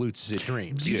experiencing lucid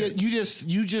dreams.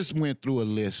 You just went through a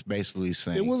list basically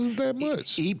saying It wasn't that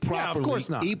much. Eat properly. of course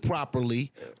not. Eat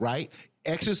properly, right?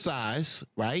 Exercise,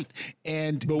 right?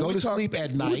 And But go we to talk- sleep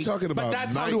at We're night. talking about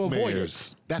that's how to avoid it.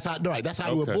 nightmares. That's how. Right. That's how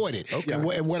to Okay. avoid it. Okay.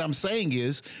 And what I'm saying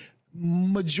is,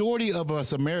 majority of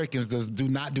us Americans do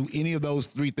not do any of those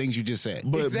three things you just said.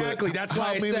 Exactly, that's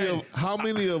why I said- How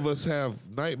many of us have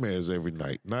nightmares every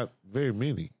night? Not very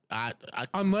many.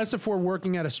 Unless if we're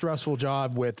working at a stressful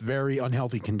job with very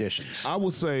unhealthy conditions. I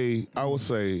would say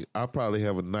I probably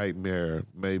have a nightmare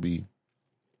maybe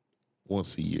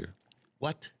once a year.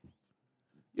 What?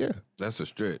 Yeah, That's a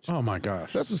stretch. Oh my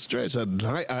gosh. that's a stretch. An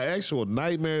actual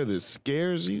nightmare that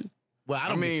scares you. Well, I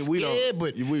don't mean, get we scared, don't.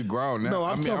 but We grown now. No,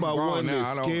 I'm talking about grown one now. that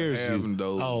I don't scares have you.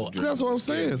 those Oh, dreams That's what I'm that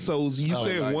scare saying. me. So you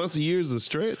saying like- once a year is a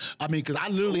stretch? I mean, because I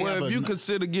literally have Well, if a, you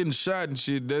consider getting shot and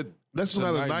shit, That's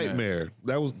not a nightmare.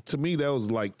 That was to me. That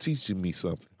was like teaching me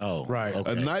something. oh Right.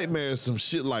 okay. A nightmare is some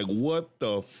shit like what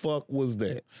the fuck was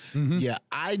that? Yeah,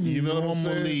 I You know what I'm saying?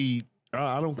 normally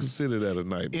I don't consider that a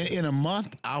nightmare. in a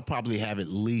month I'll probably have at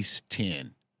least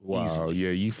 10. Wow, easily. yeah,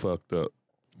 you fucked up.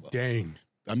 Dang.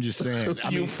 I'm just saying. I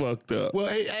You mean, fucked up. well,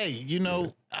 hey, you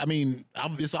know, I mean,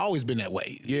 it's always been that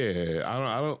way. Yeah,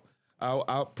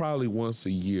 I'll probably once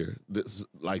a year. That's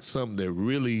like something that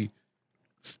really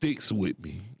sticks with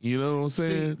me. You know what I'm See,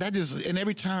 saying? that just, and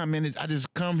every time, man, I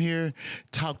just come here,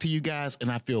 talk to you guys,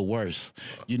 and I feel worse,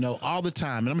 you know, all the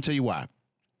time. And I'm gonna tell you why.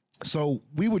 So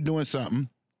we were doing something,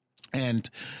 and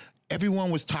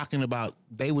everyone was talking about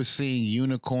they were seeing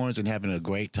unicorns and having a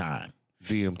great time.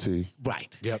 DMT.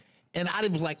 Right. Yep. And I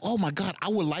was like, oh my God, I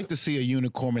would like to see a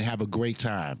unicorn and have a great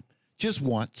time. Just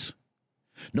once.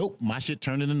 Nope, my shit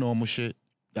turned into normal shit,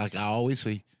 like I always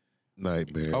see.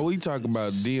 Nightmare. Are we talking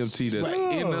about DMT that's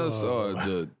in us or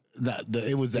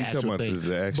It was the You talking actual about thing.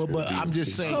 the actual but I'm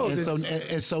just DMT. saying.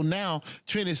 And so now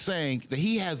Trent is saying that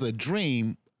he has a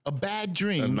dream, a bad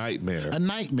dream, A nightmare. a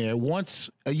nightmare once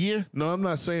a year. No, I'm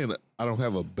not saying I don't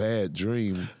have a bad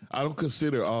dream. I don't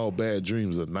consider all bad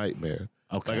dreams a nightmare.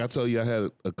 Okay. Like I told you, I had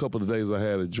a couple of days I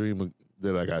had a dream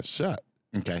that I got shot.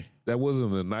 Okay. That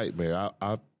wasn't a nightmare.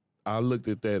 I looked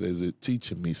at that as it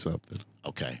teaching me something.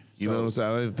 Okay. You know what I'm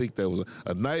saying? I didn't think that was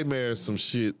a nightmare. Is some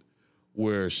shit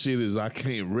where shit is I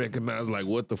can't recognize. Like,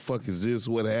 what the fuck is this?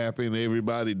 What happened?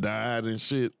 Everybody died and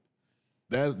shit.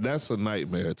 That's a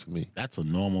nightmare to me. That's a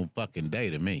normal fucking day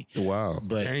to me. Wow.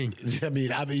 But Dang. I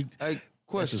mean, Hey, that's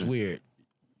question. just weird.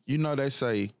 You know, they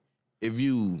say if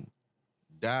you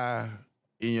die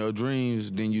in your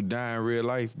dreams, then you die in real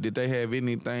life. Did they have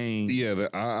anything Yeah,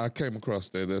 I came across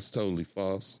that. That's totally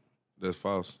false. that's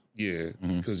false? Yeah,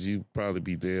 because you probably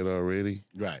be dead already.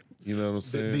 Right. You know what I'm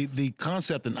saying? The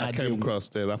concept and I idea. came across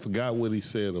that. I forgot what he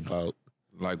said about.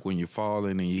 Like when you're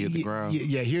falling and you hit the ground?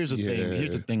 Yeah, here's the thing. Yeah.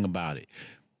 Here's the thing about it.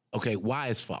 Okay, why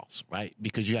it's false, right?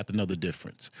 Because you have to know the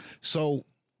difference. So,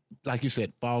 like you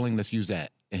said, falling, let's use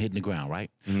that, and hitting the ground, right?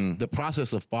 The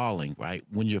process of falling, right?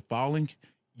 When you're falling,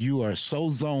 you are so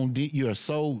zoned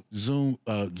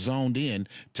in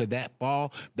to that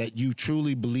fall that you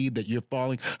truly believe that you're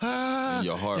falling. And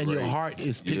your heart rate.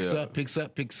 Is picks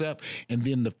up, and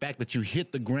then the fact that you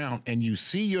hit the ground and you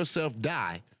see yourself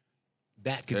die,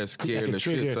 that could scared the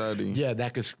shit out of you. Yeah,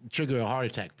 that could trigger a heart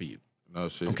attack for you. No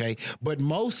shit. Okay. But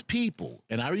most people,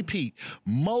 and I repeat,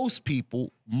 most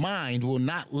people mind will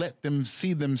not let them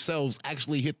see themselves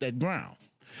actually hit that ground.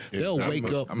 They'll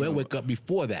wake up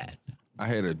before that. I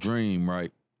had a dream,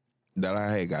 right? That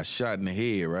I had got shot in the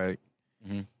head, right?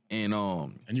 Mm-hmm. And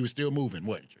And you were still moving,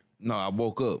 weren't you? no, I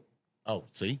woke up. Oh,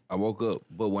 see? I woke up.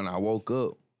 But when I woke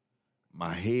up,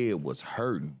 my head was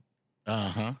hurting.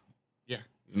 Uh-huh. Yeah.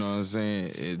 You know what I'm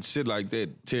saying? And shit like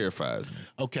that terrifies me.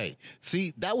 Okay.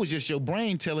 See, that was just your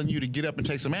brain telling you to get up and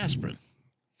take some aspirin.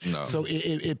 No. So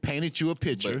it painted you a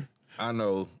picture. But I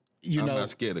know You I'm know- not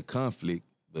scared of conflict,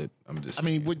 but I'm just I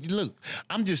mean, look,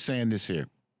 I'm just saying this here.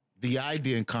 The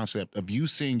idea and concept of you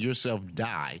seeing yourself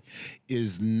die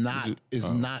is not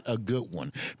a good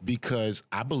one, because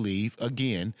I believe,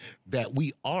 again, that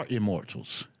we are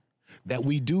immortals, that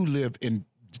we do live in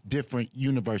different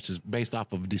universes based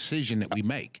off of a decision that we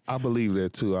make. I believe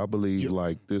that too. I believe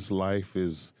like this life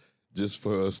is just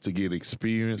for us to get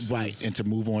experiences, Right, and to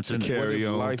move on to the next. carry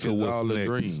on life to is what's all a next.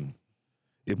 dream.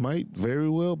 It might very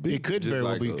well be. It could Just very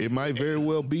well like be. a- It might very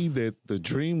well be that the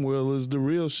dream world is the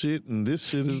real shit and this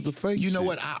shit is the fake. You know shit.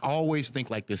 what? I always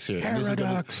think like this here. And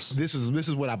Paradox. This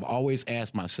is what I've always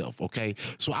asked myself. Okay,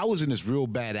 so I was in this real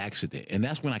bad accident, and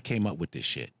that's when I came up with this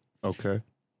shit. Okay.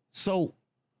 So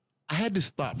I had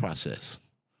this thought process.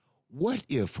 What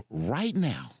if right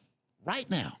now, Right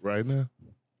now.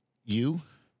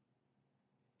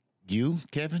 you,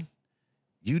 Kevin,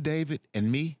 you, David,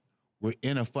 and me, we're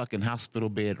in a fucking hospital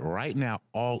bed right now,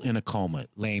 all in a coma,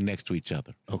 laying next to each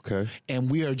other. Okay. And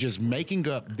we are just making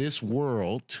up this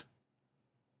world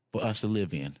for us to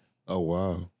live in. Oh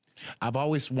wow. I've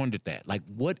always wondered that. Like,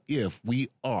 what if we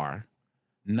are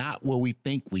not where we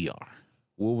think we are.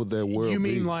 What would that world You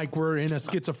be? mean like we're in a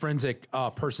schizophrenic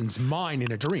person's mind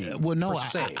in a dream? Well, no, per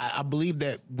se. I believe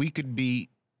that we could be,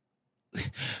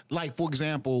 like, for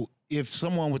example, if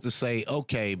someone were to say,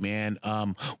 okay, man,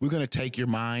 we're going to take your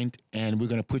mind and we're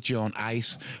going to put you on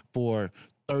ice for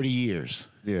 30 years.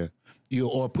 Yeah.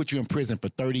 Or put you in prison for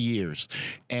 30 years.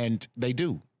 And they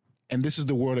do. And this is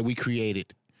the world that we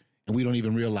created. And we don't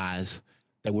even realize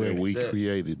that we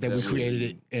created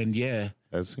it. And yeah.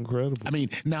 That's incredible. I mean,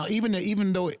 now,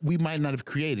 even though we might not have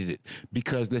created it,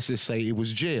 because let's just say it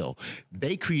was jail,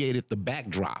 they created the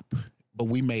backdrop, but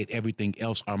we made everything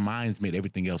else, our minds made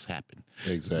everything else happen.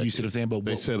 Exactly. You see what I'm saying? But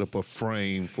they set up a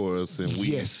frame for us, and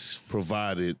we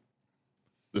provided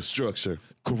the structure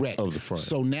correct of the frame.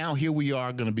 So now here we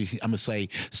are going to be, I'm going to say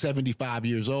 75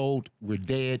 years old, we're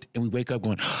dead, and we wake up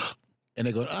going, and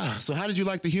they go, so how did you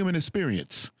like the human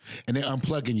experience? And they're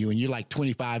unplugging you, and you're like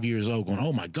 25 years old going,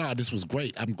 oh, my God, this was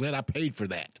great. I'm glad I paid for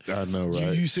that. I know,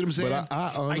 right? You see what I'm saying? But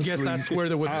I honestly, I guess that's where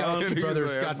the Wachowski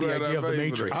brothers got the idea of the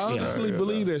Matrix. I honestly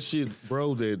believe that shit,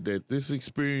 bro, that this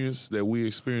experience that we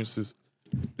experience,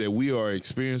 that we are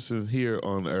experiencing here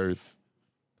on Earth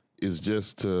is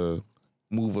just to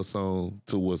move us on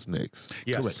to what's next.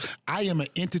 Yes. Correct. I am an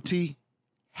entity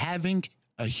having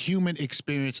a human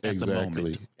experience at the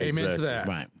moment. Amen to that.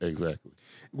 Right. Exactly.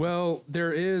 Well,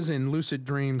 there is in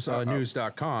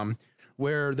luciddreamsnews.com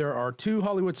where there are 2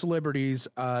 Hollywood celebrities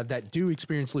that do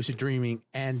experience lucid dreaming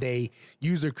and they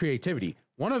use their creativity.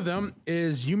 One of them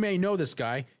is, you may know this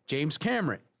guy, James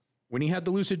Cameron. When he had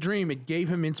the lucid dream, it gave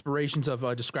him inspirations of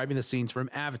describing the scenes from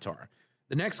Avatar.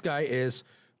 The next guy is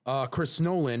Chris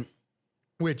Nolan,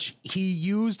 which he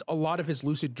used a lot of his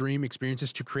lucid dream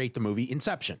experiences to create the movie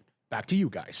Inception. Back to you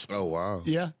guys. Oh, wow.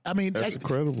 Yeah. I mean, that's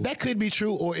incredible. That could be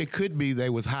true, or it could be they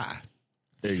was high.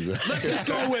 Exactly. Let's just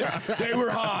go with they were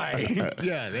high.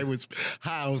 Yeah, they was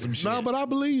high on some shit. No, but I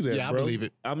believe that. Yeah, bro. I believe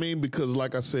it. I mean, because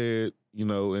like I said, in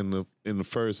the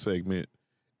first segment,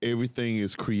 everything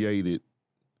is created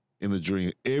in a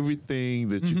dream. Everything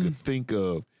that you could think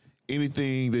of,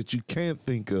 anything that you can't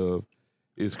think of,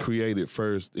 is created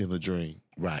first in a dream.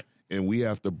 Right. And we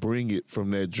have to bring it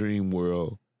from that dream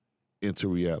world into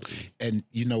reality. And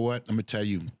you know what? I'm going to tell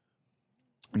you,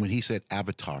 when he said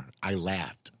Avatar, I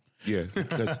laughed. Yeah.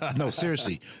 No,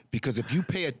 seriously. Because if you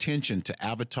pay attention to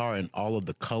Avatar and all of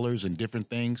the colors and different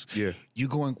things, you're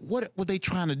going, what were they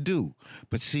trying to do?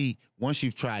 But see, once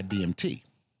you've tried DMT,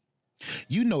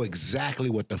 you know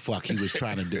exactly what the fuck he was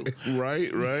trying to do.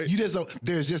 Right. You just don't,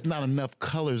 there's just not enough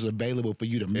colors available for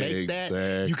you to make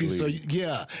that. You can,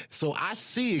 so I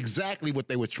see exactly what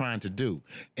they were trying to do.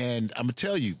 And I'm going to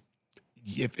tell you,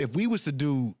 if we was to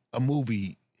do a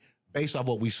movie based off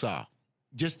what we saw,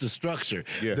 just the structure,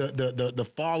 the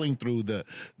falling through, the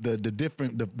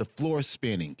different, the floor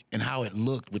spinning and how it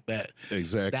looked with that.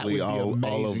 Exactly. That would be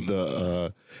all of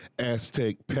the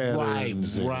Aztec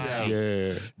patterns. Right.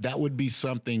 Yeah. That would be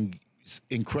something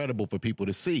incredible for people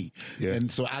to see. Yeah.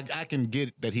 And so I can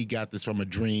get that he got this from a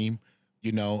dream,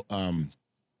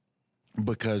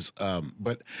 because,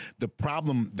 but the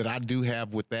problem that I do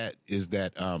have with that is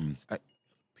that,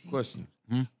 question.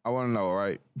 I want to know,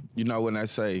 right? You know, when I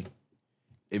say,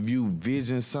 if you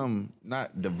vision something,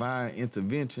 not divine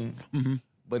intervention,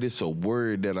 but it's a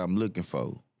word that I'm looking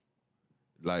for.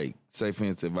 Like, say, for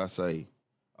instance, if I say,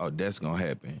 oh, that's going to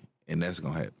happen, and that's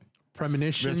going to happen.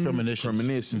 Premonition. That's premonitions.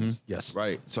 Premonition. Yes.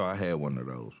 Right. So I had one of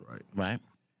those, right? Right.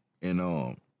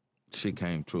 And shit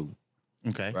came true.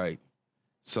 Okay. Right.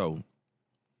 So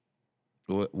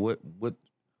what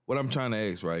I'm trying to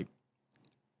ask, right?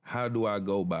 How do I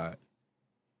go by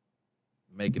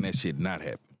making that shit not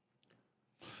happen?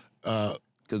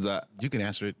 Because you can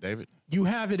answer it, David. You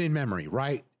have it in memory,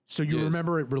 right? So you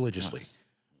remember it religiously.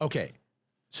 Okay.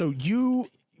 So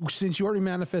since you already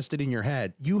manifested in your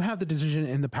head, you have the decision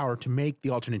and the power to make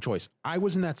the alternate choice. I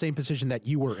was in that same position that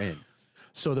you were in.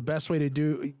 So the best way to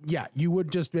do, you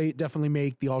would just definitely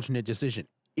make the alternate decision.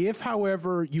 If,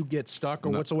 however, you get stuck or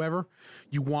whatsoever,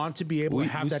 you want to be able to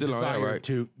have that desire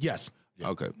to,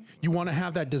 okay. You want to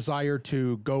have that desire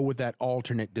to go with that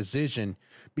alternate decision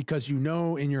because you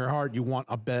know in your heart you want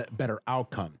a better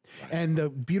outcome. Right. And the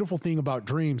beautiful thing about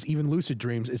dreams, even lucid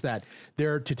dreams, is that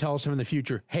they're to tell us in the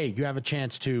future, hey, you have a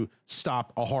chance to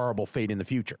stop a horrible fate in the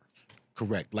future.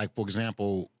 Correct. Like, for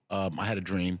example, I had a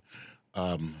dream,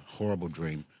 horrible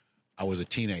dream. I was a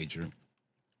teenager,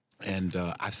 and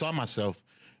I saw myself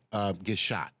get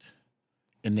shot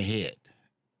in the head,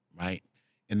 right,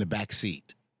 in the back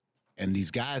seat. And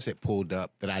these guys had pulled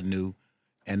up that I knew,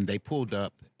 and they pulled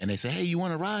up, and they said, hey, you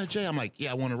want to ride, Jay? I'm like, yeah,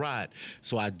 I want to ride.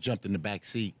 So I jumped in the back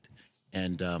seat,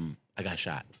 and I got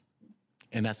shot.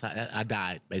 And that's how I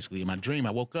died, basically. In my dream,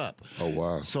 I woke up. Oh,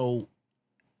 wow. So,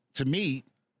 to me,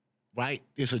 right,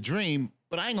 it's a dream,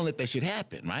 but I ain't gonna let that shit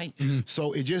happen, right?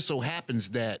 So it just so happens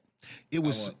that it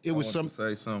was some to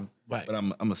say something, right. But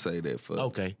I'm gonna say that for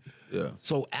Okay. Yeah.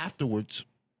 So afterwards,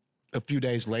 a few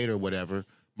days later, or whatever,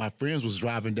 my friends was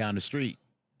driving down the street.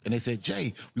 And they said,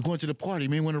 Jay, we're going to the party.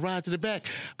 Man, want to ride to the back?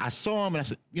 I saw them, and I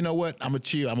said, you know what? I'm going to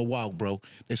chill. I'm going to walk, bro.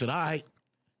 They said, all right.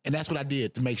 And that's what I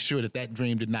did to make sure that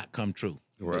dream did not come true.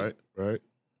 Right.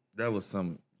 That was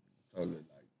some totally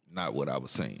like not what I was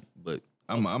saying, but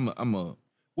I'm a.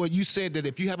 Well, you said that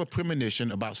if you have a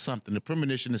premonition about something, the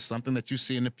premonition is something that you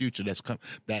see in the future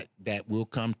that will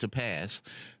come to pass.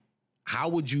 How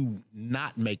would you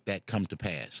not make that come to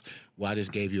pass? Well, I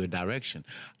just gave you a direction.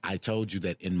 I told you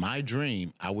that in my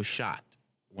dream, I was shot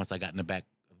once I got in the back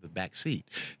seat.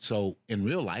 So in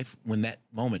real life, when that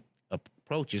moment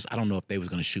approaches, I don't know if they was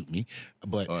going to shoot me,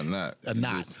 but Or not.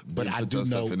 But I put do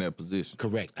yourself know in that position.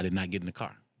 Correct. I did not get in the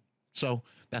car. So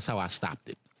that's how I stopped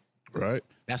it. Right.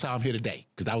 That's how I'm here today,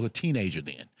 because I was a teenager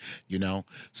then, you know?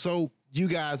 So you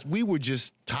guys, we were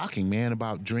just talking, man,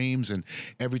 about dreams and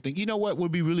everything. You know what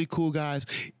would be really cool, guys?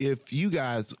 If you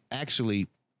guys actually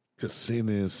to send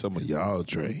in some of y'all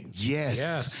dreams.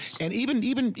 Yes. And even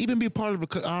be a part of a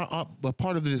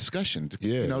part of the discussion.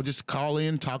 Yeah. You know, just call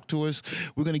in, talk to us.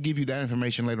 We're going to give you that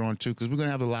information later on too, because we're going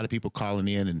to have a lot of people calling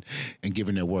in and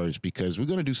giving their words, because we're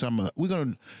going to do something. We're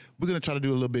going to try to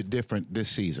do a little bit different this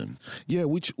season. Yeah,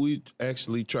 we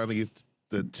actually trying to get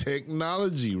the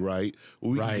technology right.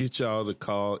 We can get y'all to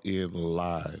call in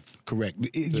live. Correct.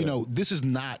 You know, this is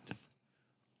not,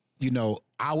 you know,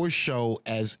 our show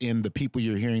as in the people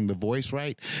you're hearing the voice,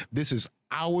 right? This is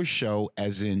our show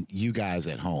as in you guys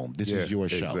at home. This is your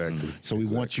show. Exactly. So we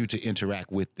want you to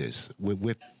interact with this,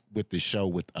 with the show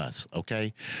with us,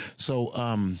 okay? So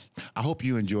I hope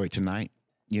you enjoyed tonight,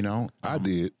 you know. I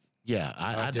did. Yeah,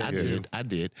 I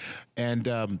did. And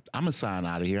I'm going to sign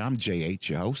out of here. I'm JH,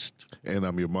 your host. And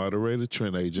I'm your moderator,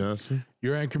 Trent A. Johnson.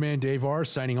 Your anchorman, Dave R.,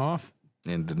 signing off.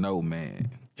 And the No Man.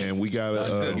 And we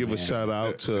gotta give a shout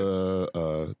out to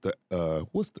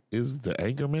is the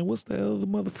anchorman? What's the other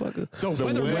motherfucker? The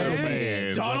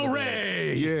weatherman, Donald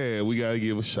Ray. Yeah, we gotta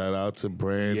give a shout out to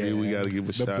Brandy. Yeah. We gotta give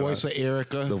a shout out The voice of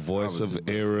Erica. The voice of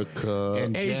Erica.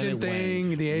 And Asian Janet thing,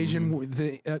 Wang. the Asian,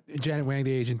 Janet Wang,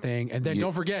 the Asian thing, and then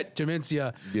don't forget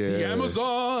Demencia, the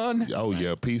Amazon. Oh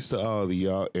yeah, peace to all of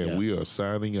y'all, and we are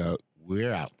signing out.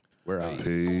 We're out. Peace. Brought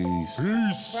to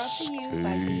you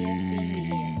by DSB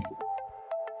Media.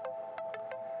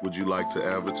 Would you like to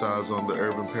advertise on the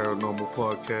Urban Paranormal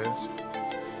Podcast?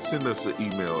 Send us an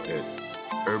email at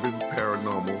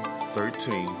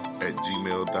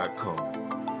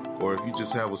urbanparanormal13@gmail.com. Or if you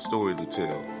just have a story to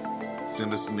tell,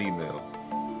 send us an email.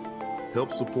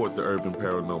 Help support the Urban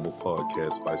Paranormal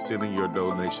Podcast by sending your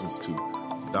donations to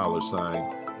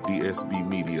 $DSB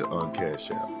Media on Cash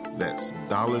App. That's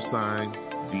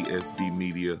 $DSB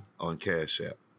Media on Cash App.